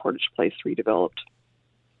see Portage Place redeveloped.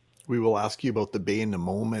 We will ask you about the Bay in a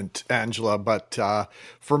moment, Angela, but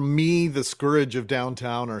for me, the scourge of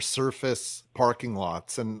downtown are surface parking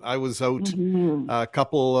lots. And I was out a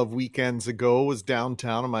couple of weekends ago, was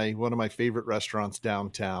downtown, one of my favorite restaurants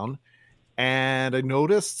downtown, and I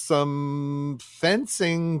noticed some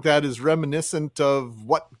fencing that is reminiscent of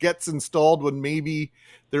what gets installed when maybe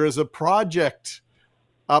there is a project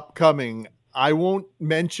upcoming. I won't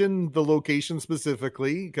mention the location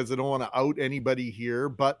specifically because I don't want to out anybody here,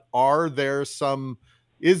 but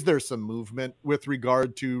is there some movement with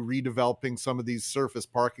regard to redeveloping some of these surface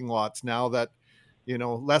parking lots now that,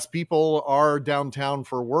 less people are downtown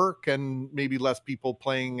for work and maybe less people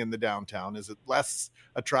playing in the downtown? Is it less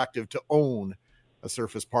attractive to own a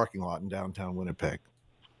surface parking lot in downtown Winnipeg?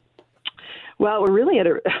 Well, we're really at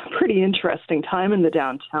a pretty interesting time in the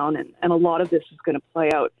downtown, and a lot of this is going to play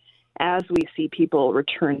out as we see people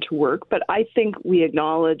return to work. But I think we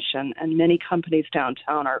acknowledge, and many companies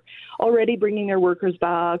downtown are already bringing their workers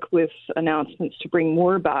back with announcements to bring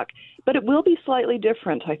more back. But it will be slightly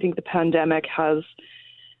different. I think the pandemic has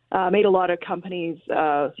made a lot of companies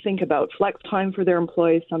think about flex time for their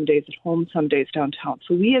employees, some days at home, some days downtown.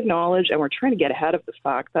 So we acknowledge, and we're trying to get ahead of the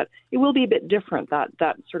fact that it will be a bit different,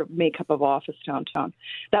 that sort of makeup of office downtown.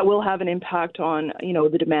 That will have an impact on,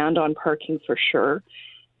 the demand on parking for sure.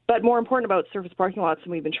 But more important about surface parking lots,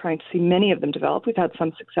 and we've been trying to see many of them develop, we've had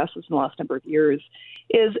some successes in the last number of years,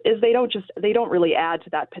 is they don't really add to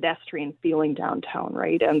that pedestrian feeling downtown,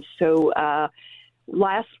 right? And so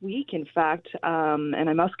last week, in fact, and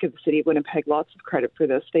I must give the City of Winnipeg lots of credit for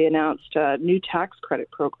this, they announced a new tax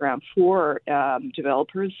credit program for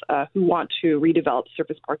developers who want to redevelop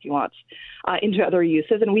surface parking lots into other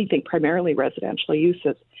uses, and we think primarily residential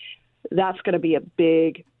uses. That's going to be a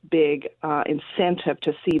big incentive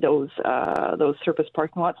to see those surface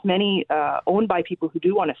parking lots. Many owned by people who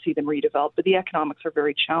do want to see them redeveloped, but the economics are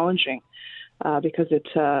very challenging because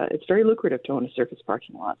it's very lucrative to own a surface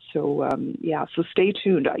parking lot. So so stay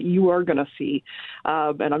tuned. You are going to see,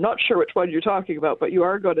 and I'm not sure which one you're talking about, but you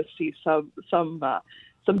are going to see some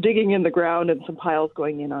digging in the ground and some piles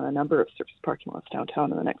going in on a number of surface parking lots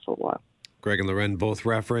downtown in the next little while. Greg and Loren both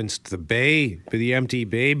referenced the Bay, the empty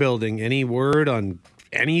Bay building. Any word on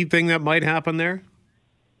anything that might happen there?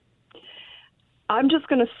 I'm just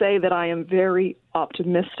going to say that I am very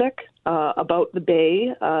optimistic about the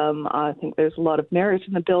Bay. I think there's a lot of merit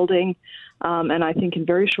in the building, and I think in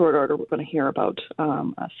very short order we're going to hear about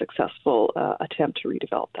a successful attempt to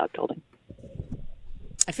redevelop that building.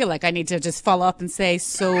 I feel like I need to just follow up and say,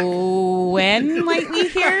 so when might we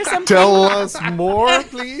hear something? Tell us more,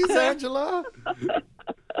 please, Angela.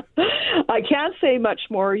 I can't say much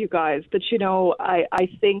more, you guys, but, I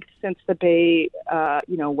think since the Bay,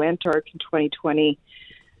 went dark in 2020,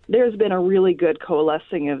 there's been a really good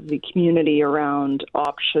coalescing of the community around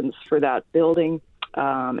options for that building.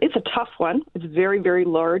 It's a tough one. It's very, very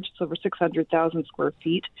large. It's over 600,000 square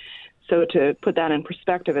feet. So to put that in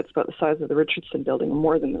perspective, it's about the size of the Richardson building, or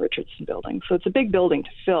more than the Richardson building. So it's a big building to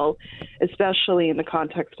fill, especially in the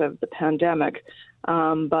context of the pandemic.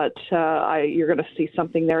 But you're going to see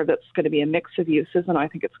something there that's going to be a mix of uses, and I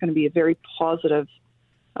think it's going to be a very positive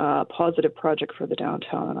project for the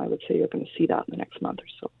downtown, and I would say you're going to see that in the next month or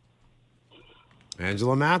so.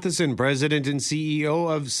 Angela Matheson, President and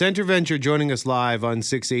CEO of Centre Venture, joining us live on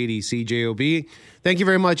 680 CJOB. Thank you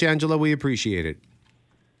very much, Angela. We appreciate it.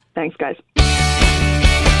 Thanks, guys.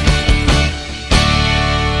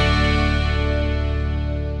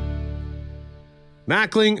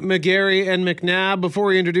 Mackling, McGarry, and McNabb. Before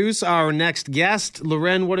we introduce our next guest,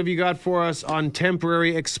 Loren, what have you got for us on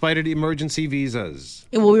temporary expired emergency visas?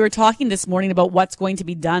 Well, we were talking this morning about what's going to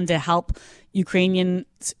be done to help Ukrainian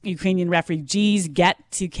refugees get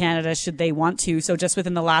to Canada should they want to. So just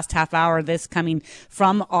within the last half hour, this coming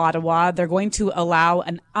from Ottawa, they're going to allow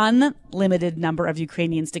an unlimited number of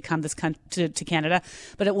Ukrainians to come to Canada,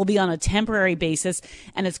 but it will be on a temporary basis,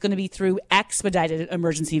 and it's going to be through expedited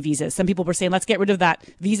emergency visas. Some people were saying, let's get rid of that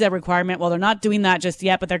visa requirement. Well, they're not doing that just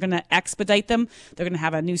yet, but they're going to expedite them. They're going to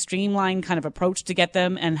have a new streamlined kind of approach to get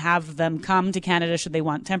them and have them come to Canada should they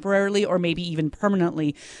want temporarily or maybe even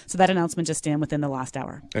permanently. So that announcement just in within the last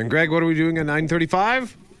hour. And Greg, what are we doing at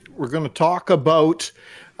 9:35? We're going to talk about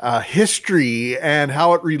history and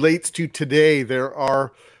how it relates to today. There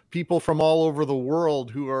are people from all over the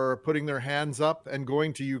world who are putting their hands up and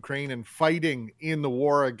going to Ukraine and fighting in the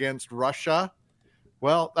war against Russia.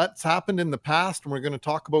 Well, that's happened in the past, and we're going to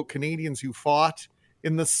talk about Canadians who fought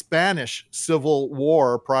in the Spanish Civil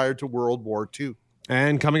War prior to World War II.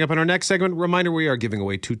 And coming up in our next segment, reminder, we are giving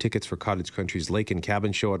away 2 tickets for Cottage Country's Lake and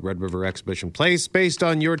Cabin Show at Red River Exhibition Place based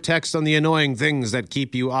on your text on the annoying things that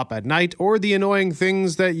keep you up at night or the annoying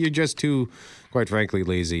things that you're just too, quite frankly,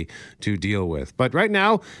 lazy to deal with. But right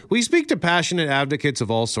now, we speak to passionate advocates of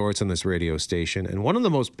all sorts on this radio station. And one of the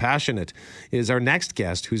most passionate is our next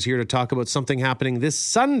guest, who's here to talk about something happening this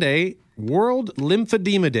Sunday, World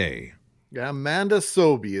Lymphedema Day. Yeah, Amanda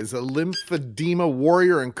Sobey is a lymphedema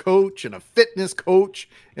warrior and coach and a fitness coach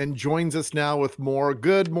and joins us now with more.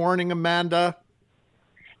 Good morning, Amanda.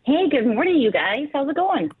 Hey, good morning, you guys. How's it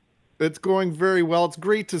going? It's going very well. It's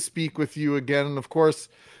great to speak with you again. And of course,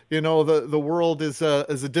 you know, the world is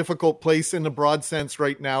a difficult place in a broad sense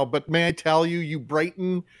right now. But may I tell you, you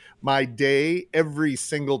brighten my day every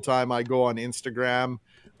single time I go on Instagram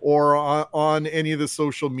or on any of the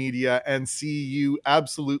social media and see you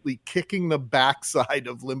absolutely kicking the backside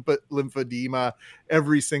of lymphedema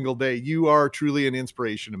every single day. You are truly an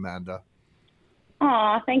inspiration, Amanda.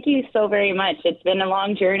 Aw, thank you so very much. It's been a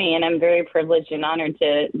long journey, and I'm very privileged and honored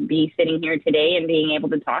to be sitting here today and being able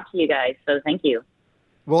to talk to you guys. So thank you.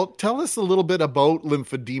 Well, tell us a little bit about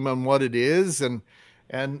lymphedema and what it is and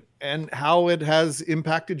how it has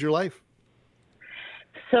impacted your life.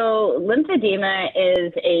 So lymphedema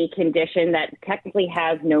is a condition that technically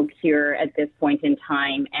has no cure at this point in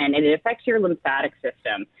time, and it affects your lymphatic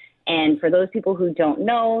system. And for those people who don't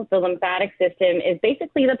know, the lymphatic system is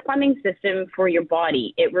basically the plumbing system for your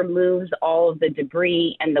body. It removes all of the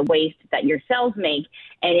debris and the waste that your cells make.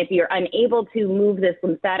 And if you're unable to move this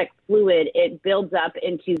lymphatic fluid, it builds up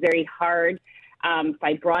into very hard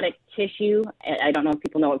fibrotic tissue. I don't know if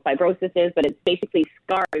people know what fibrosis is, but it's basically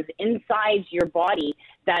scars inside your body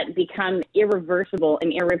that become irreversible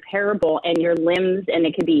and irreparable, and your limbs, and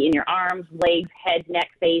it could be in your arms, legs, head, neck,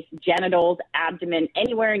 face, genitals, abdomen,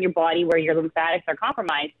 anywhere in your body where your lymphatics are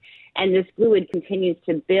compromised. And this fluid continues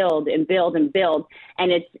to build and build and build,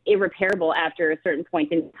 and it's irreparable after a certain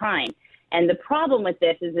point in time. And the problem with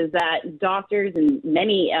this is that doctors and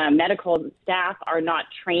many medical staff are not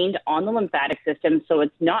trained on the lymphatic system, so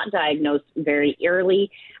it's not diagnosed very early.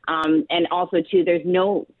 And also, too, there's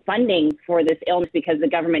no funding for this illness because the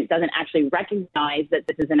government doesn't actually recognize that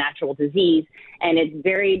this is an actual disease. And it's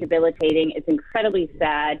very debilitating. It's incredibly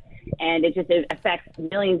sad. And it affects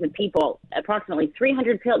millions of people, approximately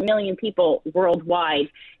 300 million people worldwide.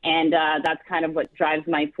 And that's kind of what drives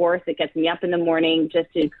my force. It gets me up in the morning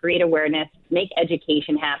just to create awareness, make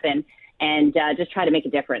education happen, and just try to make a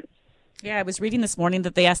difference. Yeah, I was reading this morning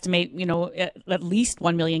that they estimate, at least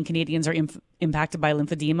 1 million Canadians are impacted by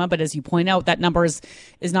lymphedema. But as you point out, that number is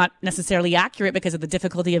not necessarily accurate because of the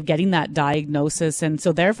difficulty of getting that diagnosis. And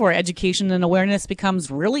so therefore, education and awareness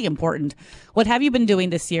becomes really important. What have you been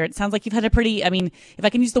doing this year? It sounds like you've had a pretty, if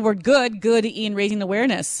I can use the word good in raising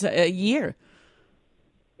awareness year.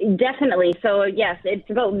 Definitely. So, yes, it's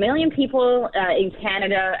about 1 million people in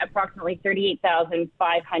Canada, approximately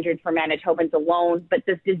 38,500 for Manitobans alone. But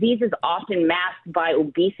this disease is often masked by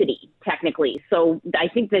obesity, technically. So I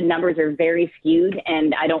think the numbers are very skewed,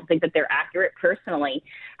 and I don't think that they're accurate personally.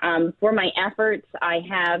 For my efforts, I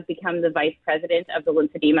have become the vice president of the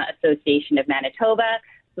Lymphedema Association of Manitoba.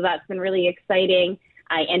 So that's been really exciting.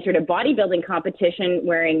 I entered a bodybuilding competition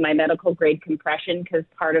wearing my medical grade compression because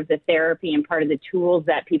part of the therapy and part of the tools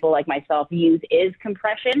that people like myself use is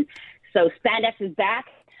compression. So spandex is back.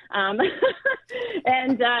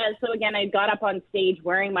 So again, I got up on stage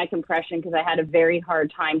wearing my compression because I had a very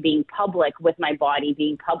hard time being public with my body,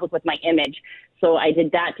 being public with my image. So I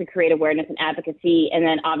did that to create awareness and advocacy. And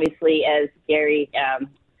then obviously, as Gary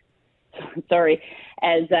sorry,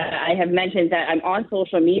 as I have mentioned that I'm on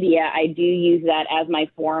social media, I do use that as my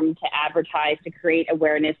forum to advertise, to create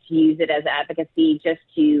awareness, to use it as advocacy, just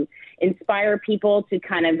to inspire people to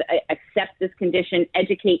kind of accept this condition,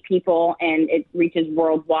 educate people, and it reaches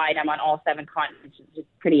worldwide. I'm on all 7 continents. It's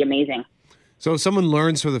just pretty amazing. So if someone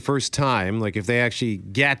learns for the first time, like if they actually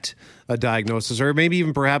get a diagnosis or maybe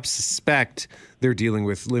even perhaps suspect they're dealing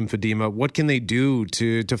with lymphedema, what can they do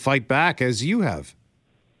to fight back as you have?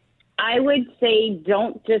 I would say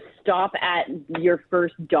don't just stop at your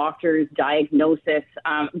first doctor's diagnosis.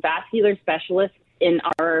 Vascular specialists in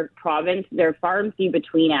our province, they're far and few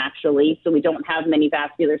between, actually, so we don't have many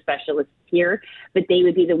vascular specialists here, but they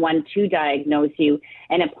would be the one to diagnose you.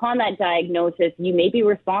 And upon that diagnosis, you may be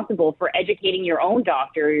responsible for educating your own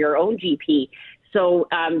doctor or your own GP. So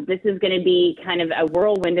this is going to be kind of a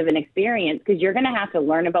whirlwind of an experience, because you're going to have to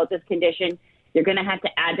learn about this condition. You're going to have to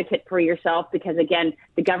advocate for yourself because, again,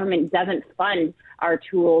 the government doesn't fund our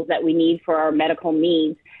tools that we need for our medical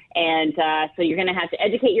needs. And so you're going to have to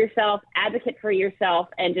educate yourself, advocate for yourself,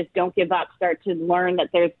 and just don't give up. Start to learn that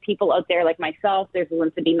there's people out there like myself. There's the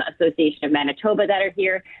Lymphedema Association of Manitoba that are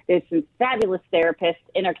here. There's some fabulous therapists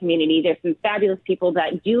in our community. There's some fabulous people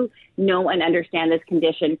that do know and understand this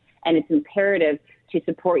condition, and it's imperative to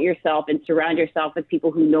support yourself and surround yourself with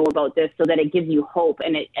people who know about this so that it gives you hope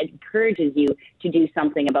and it encourages you to do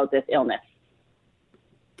something about this illness.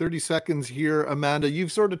 30 seconds here, Amanda.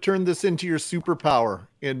 You've sort of turned this into your superpower,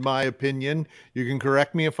 in my opinion. You can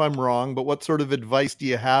correct me if I'm wrong, but what sort of advice do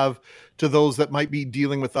you have to those that might be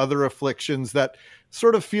dealing with other afflictions that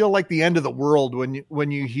sort of feel like the end of the world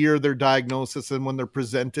when you hear their diagnosis and when they're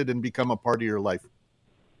presented and become a part of your life?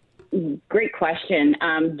 Great question.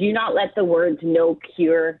 Do not let the words no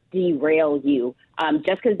cure derail you.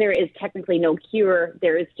 Just because there is technically no cure,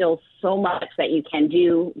 there is still so much that you can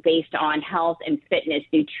do based on health and fitness,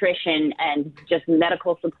 nutrition, and just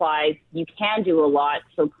medical supplies. You can do a lot.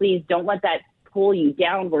 So please don't let that pull you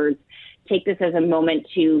downwards. Take this as a moment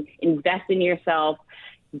to invest in yourself,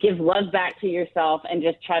 give love back to yourself, and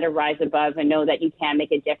just try to rise above and know that you can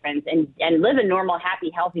make a difference and live a normal, happy,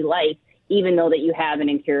 healthy life, even though that you have an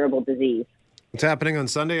incurable disease. What's happening on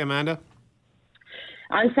Sunday, Amanda?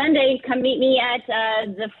 On Sunday, come meet me at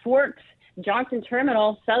the Forks Johnson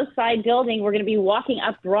Terminal South Side building. We're going to be walking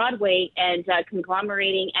up Broadway and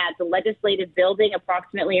conglomerating at the Legislative Building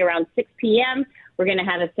approximately around 6 p.m. We're going to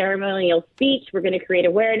have a ceremonial speech. We're going to create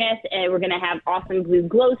awareness, and we're going to have awesome blue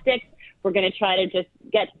glow sticks. We're going to try to just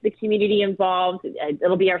get the community involved.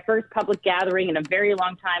 It'll be our first public gathering in a very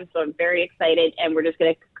long time, so I'm very excited, and we're just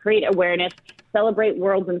going to create awareness, celebrate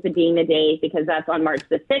World Lymphedema Day, because that's on March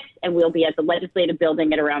the 6th, and we'll be at the Legislative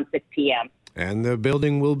Building at around 6 p.m. And the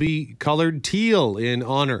building will be colored teal in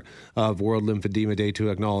honor of World Lymphedema Day to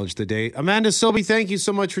acknowledge the day. Amanda, Sobey, thank you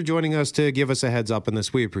so much for joining us to give us a heads up on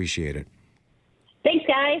this. We appreciate it. Thanks,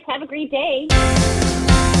 guys. Have a great day.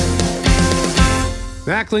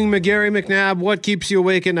 Mackling, McGarry, McNabb, what keeps you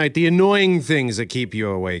awake at night? The annoying things that keep you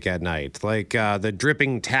awake at night, like the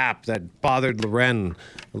dripping tap that bothered Loren,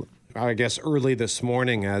 I guess, early this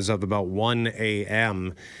morning as of about 1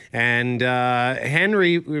 a.m. And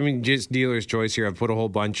Henry, I mean, just dealer's choice here. I've put a whole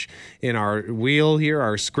bunch in our wheel here,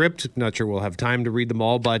 our script. Not sure we'll have time to read them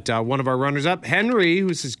all, but one of our runners-up, Henry,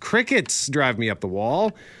 who says, crickets drive me up the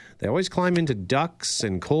wall. They always climb into ducts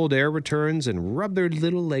and cold air returns and rub their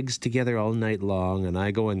little legs together all night long, and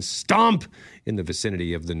I go and stomp in the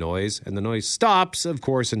vicinity of the noise, and the noise stops, of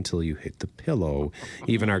course, until you hit the pillow.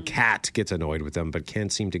 Even our cat gets annoyed with them, but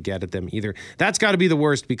can't seem to get at them either. That's got to be the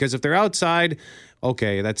worst, because if they're outside,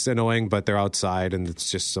 okay, that's annoying, but they're outside, and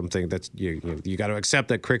it's just something that's, you got to accept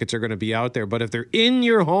that crickets are going to be out there. But if they're in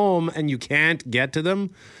your home and you can't get to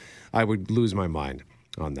them, I would lose my mind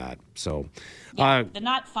on that. So they're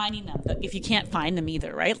not finding them if you can't find them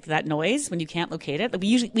either, right? That noise when you can't locate it. Like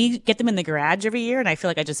we get them in the garage every year, and I feel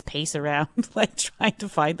like I just pace around like trying to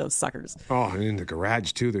find those suckers. Oh, and in the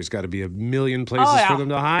garage too, there's got to be a million places for them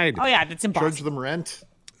to hide. Oh yeah, it's impossible. Charge them rent.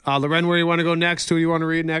 Loren, where do you want to go next? Who do you want to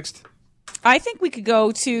read next? I think we could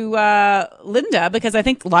go to Linda, because I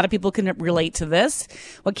think a lot of people can relate to this.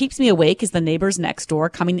 What keeps me awake is the neighbors next door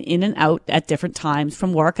coming in and out at different times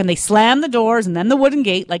from work, and they slam the doors and then the wooden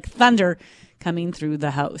gate like thunder coming through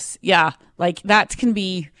the house. Yeah, like that can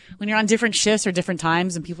be when you're on different shifts or different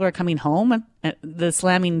times and people are coming home, and the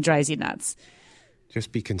slamming drives you nuts.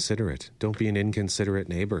 Just be considerate. Don't be an inconsiderate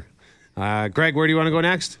neighbor. Greg, where do you want to go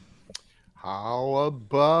next? How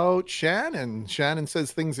about Shannon? Shannon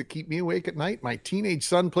says things that keep me awake at night. My teenage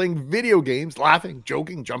son playing video games, laughing,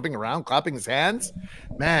 joking, jumping around, clapping his hands.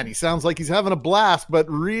 Man, he sounds like he's having a blast, but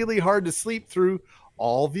really hard to sleep through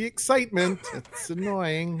all the excitement. It's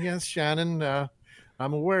annoying. Yes, Shannon,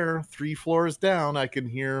 I'm aware 3 floors down, I can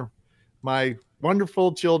hear my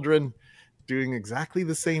wonderful children doing exactly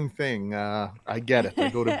the same thing. I get it. They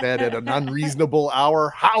go to bed at an unreasonable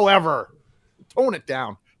hour. However, tone it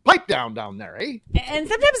down. Pipe down there, eh? And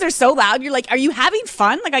sometimes they're so loud, you're like, are you having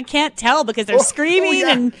fun? Like, I can't tell because they're screaming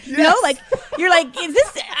and, you know, like, you're like,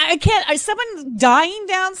 is someone dying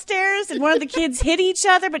downstairs and one of the kids hit each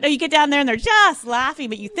other? But no, you get down there and they're just laughing,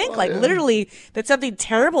 but you think literally that something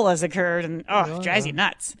terrible has occurred and, it drives you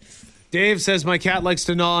nuts. Dave says, my cat likes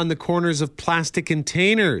to gnaw on the corners of plastic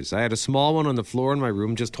containers. I had a small one on the floor in my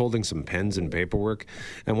room just holding some pens and paperwork.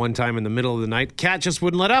 And one time in the middle of the night, cat just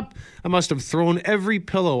wouldn't let up. I must have thrown every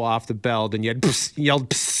pillow off the bed and yet yelled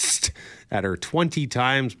psst at her 20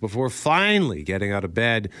 times before finally getting out of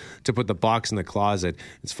bed to put the box in the closet.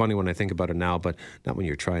 It's funny when I think about it now, but not when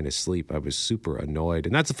you're trying to sleep. I was super annoyed.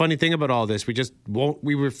 And that's the funny thing about all this.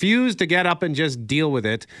 We refuse to get up and just deal with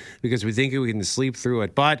it because we think we can sleep through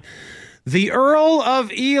it. But the Earl of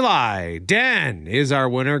Ely, Dan, is our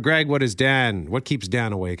winner. Greg, what keeps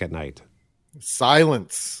Dan awake at night?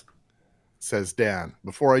 Silence, says Dan.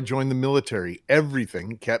 Before I joined the military,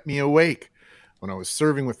 everything kept me awake. When I was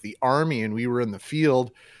serving with the Army and we were in the field,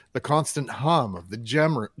 the constant hum of the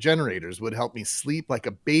generators would help me sleep like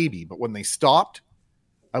a baby. But when they stopped,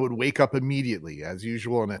 I would wake up immediately. As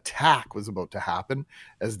usual, an attack was about to happen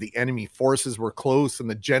as the enemy forces were close and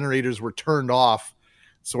the generators were turned off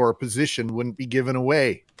so our position wouldn't be given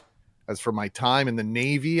away. As for my time in the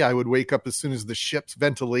Navy, I would wake up as soon as the ship's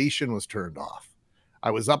ventilation was turned off. I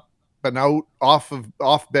was up and out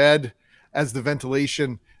off bed as the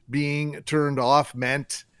ventilation being turned off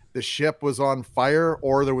meant the ship was on fire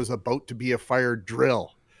or there was about to be a fire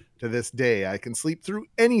drill. To this day, I can sleep through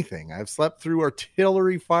anything. I've slept through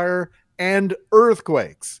artillery fire and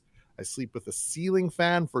earthquakes. I sleep with a ceiling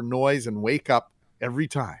fan for noise and wake up every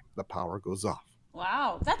time the power goes off.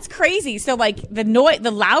 Wow, that's crazy. So like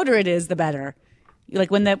the louder it is, the better. Like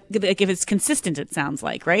if it's consistent, it sounds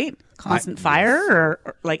like, right? Constant fire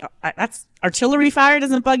or like that's artillery fire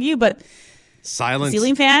doesn't bug you, but silence,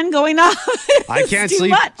 ceiling fan going off. I can't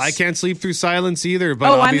sleep. Much. I can't sleep through silence either.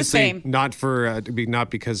 But obviously I'm the same. not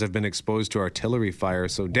because I've been exposed to artillery fire.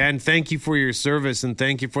 So Dan, thank you for your service and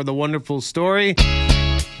thank you for the wonderful story.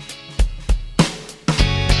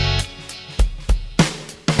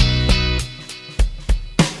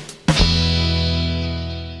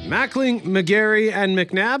 Mackling, McGarry, and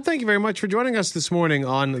McNabb, thank you very much for joining us this morning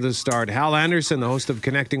on The Start. Hal Anderson, the host of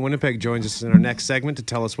Connecting Winnipeg, joins us in our next segment to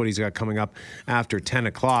tell us what he's got coming up after 10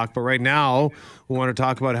 o'clock. But right now, we want to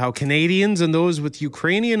talk about how Canadians and those with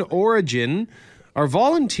Ukrainian origin are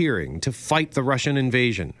volunteering to fight the Russian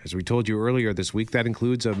invasion. As we told you earlier this week, that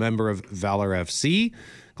includes a member of Valor FC.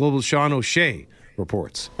 Global's Sean O'Shea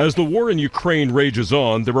reports. As the war in Ukraine rages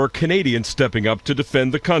on, there are Canadians stepping up to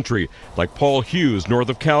defend the country, like Paul Hughes, north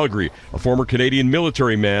of Calgary, a former Canadian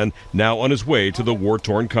military man now on his way to the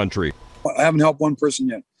war-torn country. I haven't helped one person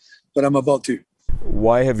yet, but I'm about to.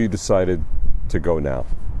 Why have you decided to go now?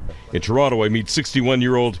 In Toronto, I meet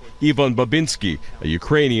 61-year-old Ivan Babinski, a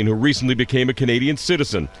Ukrainian who recently became a Canadian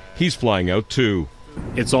citizen. He's flying out too.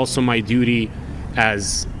 It's also my duty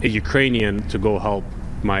as a Ukrainian to go help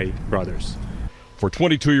my brothers. For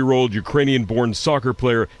 22-year-old Ukrainian-born soccer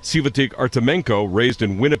player Sivatik Artemenko, raised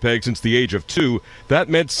in Winnipeg since the age of 2, that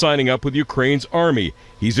meant signing up with Ukraine's army.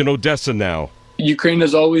 He's in Odessa now. Ukraine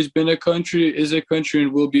has always been a country, is a country,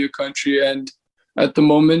 and will be a country. And at the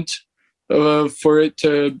moment, for it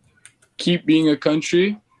to keep being a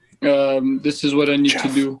country, this is what I need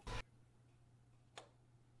to do.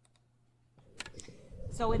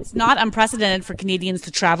 So it's not unprecedented for Canadians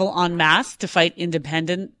to travel en masse to fight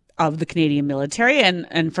independent of the Canadian military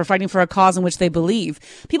and for fighting for a cause in which they believe.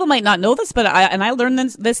 People might not know this, but I learned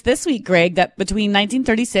this week, Greg, that between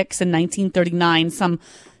 1936 and 1939, some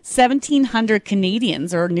 1,700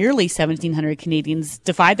 Canadians, or nearly 1,700 Canadians,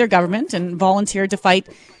 defied their government and volunteered to fight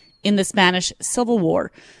in the Spanish Civil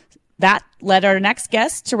War. That led our next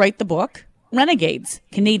guest to write the book, Renegades,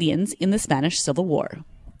 Canadians in the Spanish Civil War.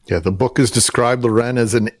 Yeah, the book has described Lorraine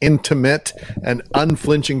as an intimate and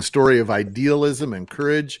unflinching story of idealism and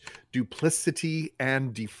courage, duplicity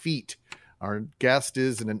and defeat. Our guest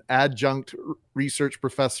is an adjunct research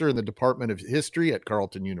professor in the Department of History at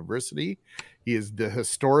Carleton University. He is the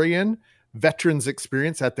historian, veterans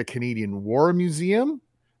experience at the Canadian War Museum.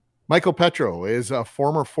 Michael Petro is a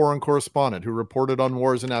former foreign correspondent who reported on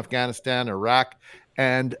wars in Afghanistan, Iraq,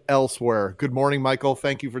 and elsewhere. Good morning, Michael.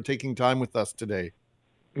 Thank you for taking time with us today.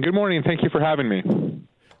 Good morning. Thank you for having me.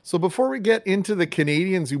 So before we get into the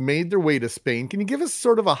Canadians who made their way to Spain, can you give us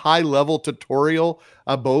sort of a high-level tutorial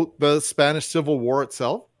about the Spanish Civil War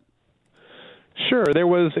itself? Sure. There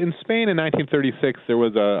was, in Spain in 1936, there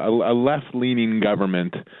was a left-leaning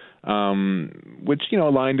government which,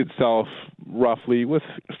 aligned itself roughly with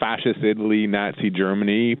fascist Italy, Nazi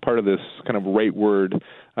Germany, part of this kind of rightward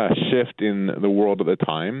shift in the world at the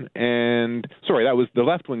time. And, that was the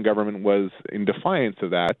left-wing government was in defiance of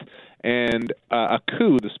that. And a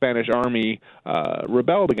coup, the Spanish army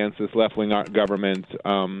rebelled against this left-wing government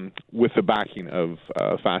with the backing of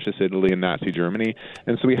fascist Italy and Nazi Germany.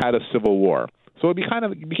 And so we had a civil war. So it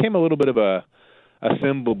became a little bit of a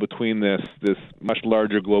symbol between this much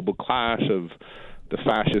larger global clash of the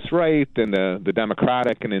fascist right and the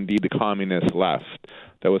democratic and indeed the communist left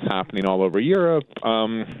that was happening all over Europe.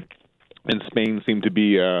 And Spain seemed to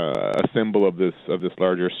be a symbol of this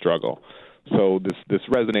larger struggle. So this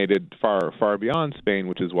resonated far beyond Spain,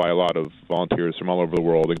 which is why a lot of volunteers from all over the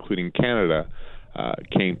world, including Canada,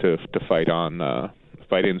 came to fight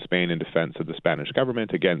in Spain in defense of the Spanish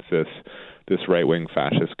government against this right-wing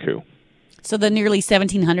fascist coup. So the nearly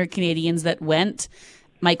 1,700 Canadians that went,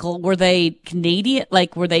 Michael, were they Canadian?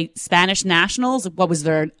 Like, were they Spanish nationals? What was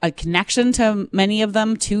there a connection to many of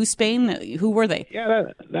them to Spain? Who were they? Yeah,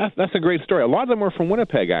 that's a great story. A lot of them were from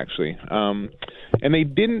Winnipeg, actually, and they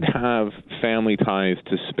didn't have family ties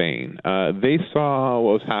to Spain. They saw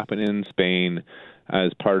what was happening in Spain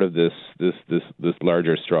as part of this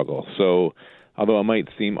larger struggle. So, although it might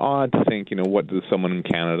seem odd to think, what does someone in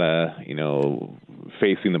Canada,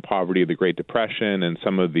 facing the poverty of the Great Depression and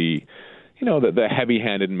some of the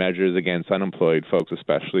heavy-handed measures against unemployed folks,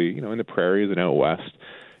 especially, in the prairies and out west,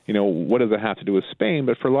 what does it have to do with Spain?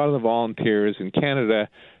 But for a lot of the volunteers in Canada,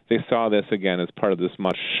 they saw this, again, as part of this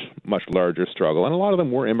much, much larger struggle. And a lot of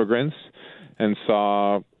them were immigrants and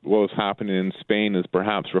saw what was happening in Spain as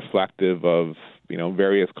perhaps reflective of,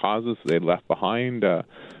 various causes they'd left behind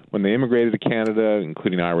when they immigrated to Canada,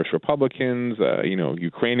 including Irish Republicans,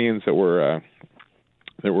 Ukrainians that were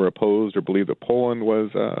opposed or believed that Poland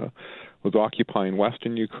was occupying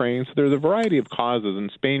Western Ukraine. So there's a variety of causes,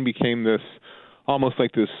 and Spain became this almost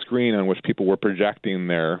like this screen on which people were projecting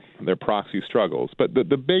their proxy struggles. But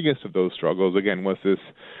the biggest of those struggles, again, was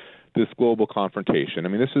this global confrontation. I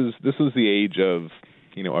mean, this was the age of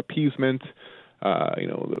appeasement.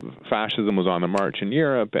 Fascism was on the march in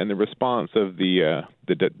Europe, and the response of the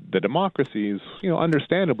democracies,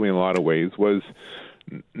 understandably in a lot of ways, was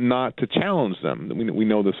not to challenge them. We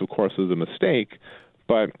know this, of course, is a mistake,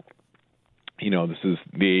 but this is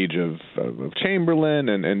the age of Chamberlain,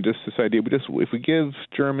 and just this idea. If we give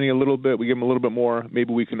Germany a little bit, we give them a little bit more,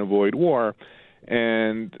 maybe we can avoid war.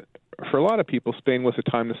 And for a lot of people, Spain was a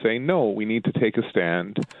time to say, no, we need to take a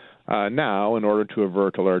stand now in order to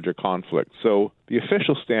avert a larger conflict. So the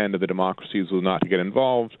official stand of the democracies was not to get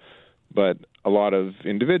involved, but a lot of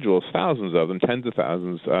individuals, thousands of them, tens of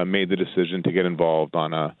thousands, made the decision to get involved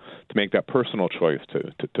to make that personal choice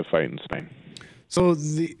to fight in Spain. So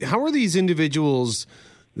how are these individuals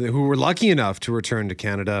who were lucky enough to return to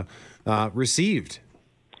Canada received?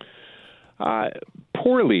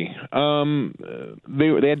 Poorly.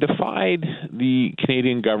 They had defied the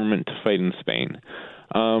Canadian government to fight in Spain.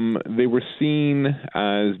 They were seen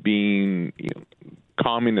as being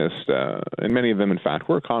communist, and many of them, in fact,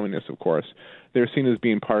 were communists, of course. They were seen as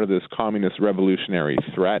being part of this communist revolutionary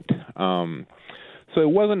threat. So it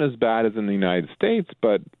wasn't as bad as in the United States,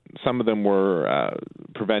 but some of them were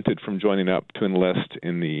prevented from joining up to enlist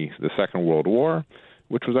in the Second World War,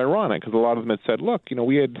 which was ironic because a lot of them had said, look,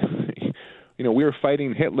 we were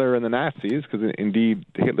fighting Hitler and the Nazis, because indeed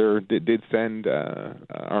Hitler did send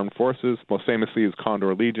armed forces, most famously his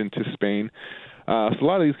Condor Legion, to Spain. So a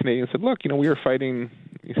lot of these Canadians said, look, we were fighting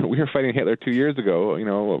Hitler 2 years ago.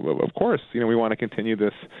 Of course, we want to continue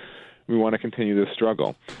this. We want to continue this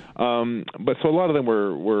struggle. But so a lot of them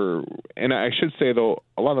were, and I should say though,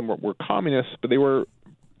 a lot of them were communists, but they were,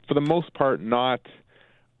 for the most part, not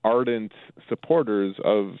ardent supporters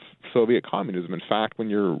of Soviet communism. In fact, when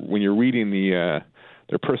you're reading their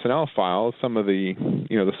personnel files, some of the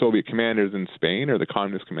Soviet commanders in Spain or the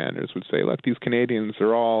communist commanders would say, look, these Canadians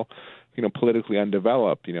are all politically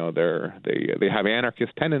undeveloped. They have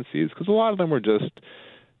anarchist tendencies, because a lot of them were just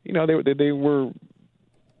they were.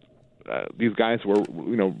 These guys were,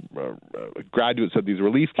 graduates of these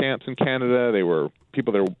relief camps in Canada. They were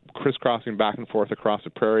people that were crisscrossing back and forth across the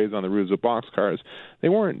prairies on the roofs of boxcars. They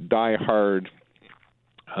weren't die-hard,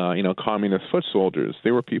 communist foot soldiers. They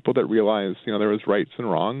were people that realized, there was rights and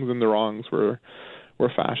wrongs, and the wrongs were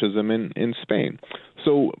fascism in Spain.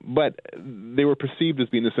 So, but they were perceived as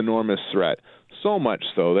being this enormous threat. so much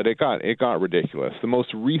so that it got ridiculous. The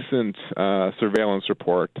most recent surveillance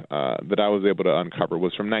report that I was able to uncover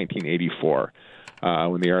was from 1984.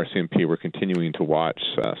 When the RCMP were continuing to watch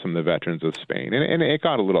some of the veterans of Spain, and it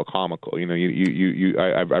got a little comical.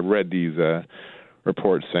 I've read these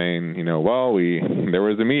reports saying, there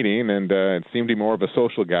was a meeting and it seemed to be more of a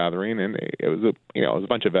social gathering, and it was a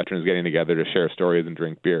bunch of veterans getting together to share stories and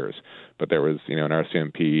drink beers. But there was an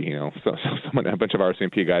RCMP, a bunch of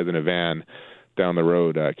RCMP guys in a van down the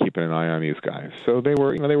road keeping an eye on these guys. So they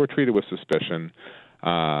were treated with suspicion.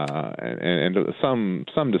 And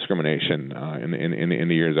some discrimination in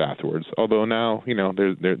the years afterwards. Although now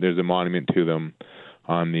there's a monument to them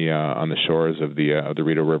on the shores of the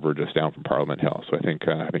Rideau River just down from Parliament Hill. So I think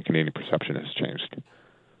Canadian perception has changed.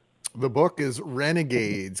 The book is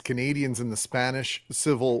Renegades, Canadians in the Spanish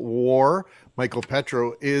Civil War. Michael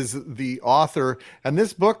Petro is the author. And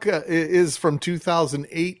this book is from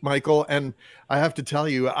 2008, Michael. And I have to tell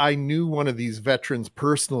you, I knew one of these veterans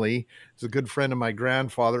personally. He's a good friend of my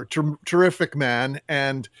grandfather, terrific man,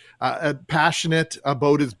 and passionate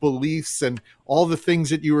about his beliefs and all the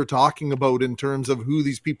things that you were talking about in terms of who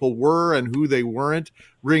these people were and who they weren't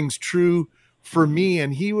rings true for me.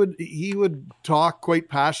 And he would talk quite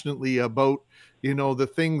passionately about,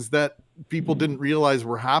 the things that people didn't realize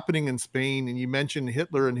were happening in Spain. And you mentioned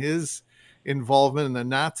Hitler and his involvement and the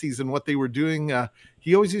Nazis and what they were doing.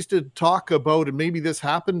 He always used to talk about, and maybe this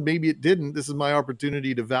happened, maybe it didn't. This is my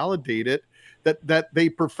opportunity to validate it, that they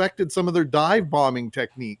perfected some of their dive bombing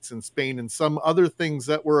techniques in Spain and some other things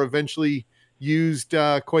that were eventually used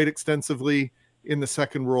quite extensively in the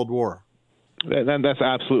Second World War. That's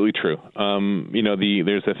absolutely true.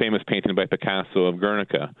 There's a famous painting by Picasso of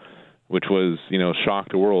Guernica, which was,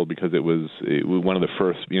 shocked the world because it was one of the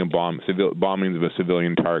first, bombings of a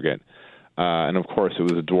civilian target. And of course, it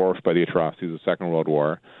was dwarfed by the atrocities of the Second World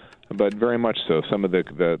War, but very much so. Some of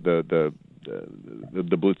the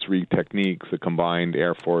blitzkrieg techniques, the combined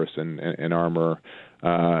air force and armor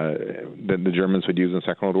that the Germans would use in the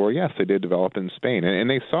Second World War, yes, they did develop in Spain, and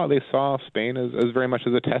they saw Spain as very much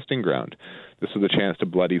as a testing ground. This was a chance to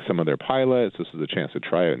bloody some of their pilots. This was a chance to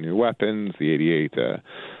try out new weapons. The 88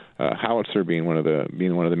 howitzer being one of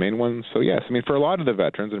the main ones. So yes, for a lot of the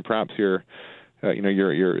veterans, and perhaps you're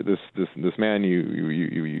this man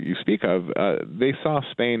you speak of, they saw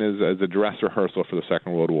Spain as a dress rehearsal for the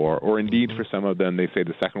Second World War, or indeed for some of them, they say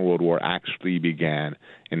the Second World War actually began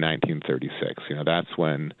in 1936. That's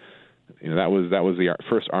when that was the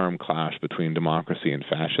first armed clash between democracy and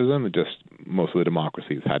fascism. Just most of the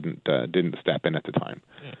democracies didn't step in at the time.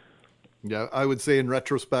 Yeah, I would say in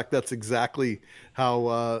retrospect, that's exactly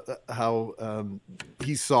how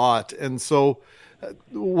he saw it. And so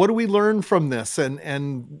what do we learn from this,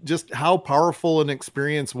 and just how powerful an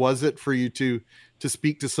experience was it for you to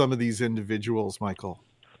speak to some of these individuals, Michael?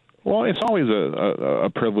 Well, it's always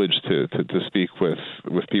a privilege to speak with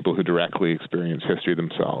people who directly experience history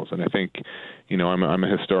themselves. And I think, I'm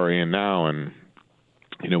a historian now, and,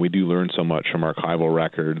 we do learn so much from archival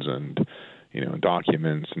records and,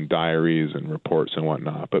 documents and diaries and reports and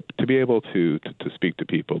whatnot. But to be able to speak to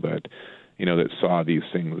people that, that saw these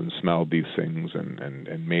things and smelled these things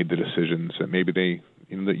and made the decisions that maybe they,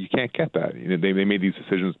 that you can't get that. They made these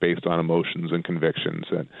decisions based on emotions and convictions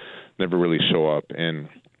that never really show up in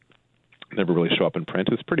print.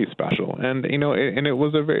 Is pretty special. And, and it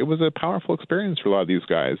was a powerful experience for a lot of these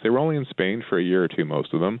guys. They were only in Spain for a year or two,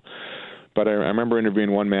 most of them. But I remember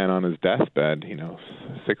interviewing one man on his deathbed,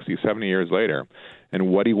 60, 70 years later, and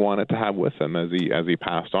what he wanted to have with him as he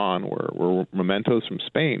passed on were mementos from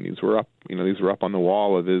Spain. These were up on the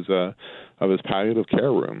wall of his palliative care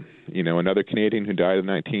room. Another Canadian who died in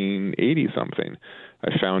 1980 something.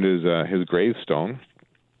 I found his gravestone,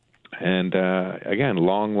 and again,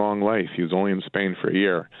 long life. He was only in Spain for a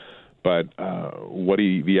year. But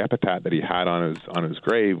the epitaph that he had on his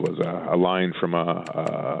grave was a line from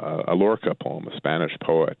a Lorca poem, a Spanish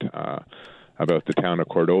poet, about the town of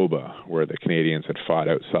Cordoba, where the Canadians had fought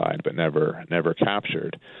outside but never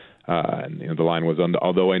captured. And the line was,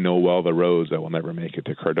 "Although I know well the roads, I will never make it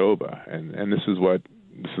to Cordoba." And this is what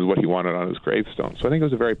he wanted on his gravestone. So I think it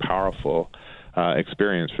was a very powerful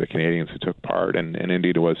experience for the Canadians who took part, and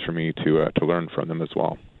indeed it was for me to learn from them as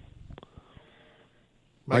well.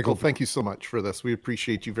 Michael, thank you so much for this. We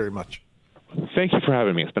appreciate you very much. Thank you for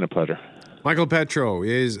having me. It's been a pleasure. Michael Petro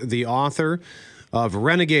is the author of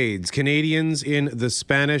Renegades, Canadians in the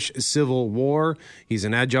Spanish Civil War. He's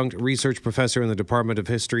an adjunct research professor in the Department of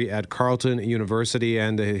History at Carleton University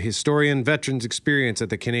and a historian, veterans experience at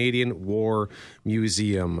the Canadian War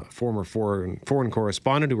Museum, former foreign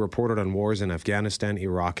correspondent who reported on wars in Afghanistan,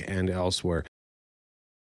 Iraq, and elsewhere.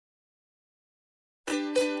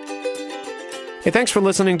 Hey, thanks for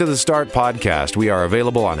listening to the Start Podcast. We are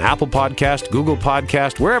available on Apple Podcast, Google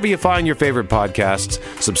Podcast, wherever you find your favorite podcasts.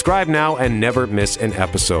 Subscribe now and never miss an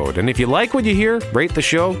episode. And if you like what you hear, rate the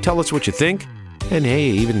show, tell us what you think, and hey,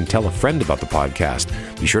 even tell a friend about the podcast.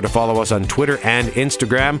 Be sure to follow us on Twitter and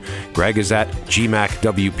Instagram. Greg is at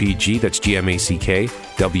GMACWPG, that's GMACK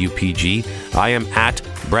WPG. I am at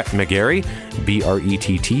Brett McGarry,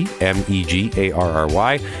 BrettMegarry,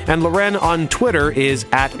 and Loren on Twitter is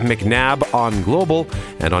at McNabb on Global,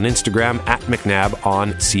 and on Instagram at McNabb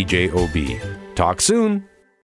on CJOB. Talk soon.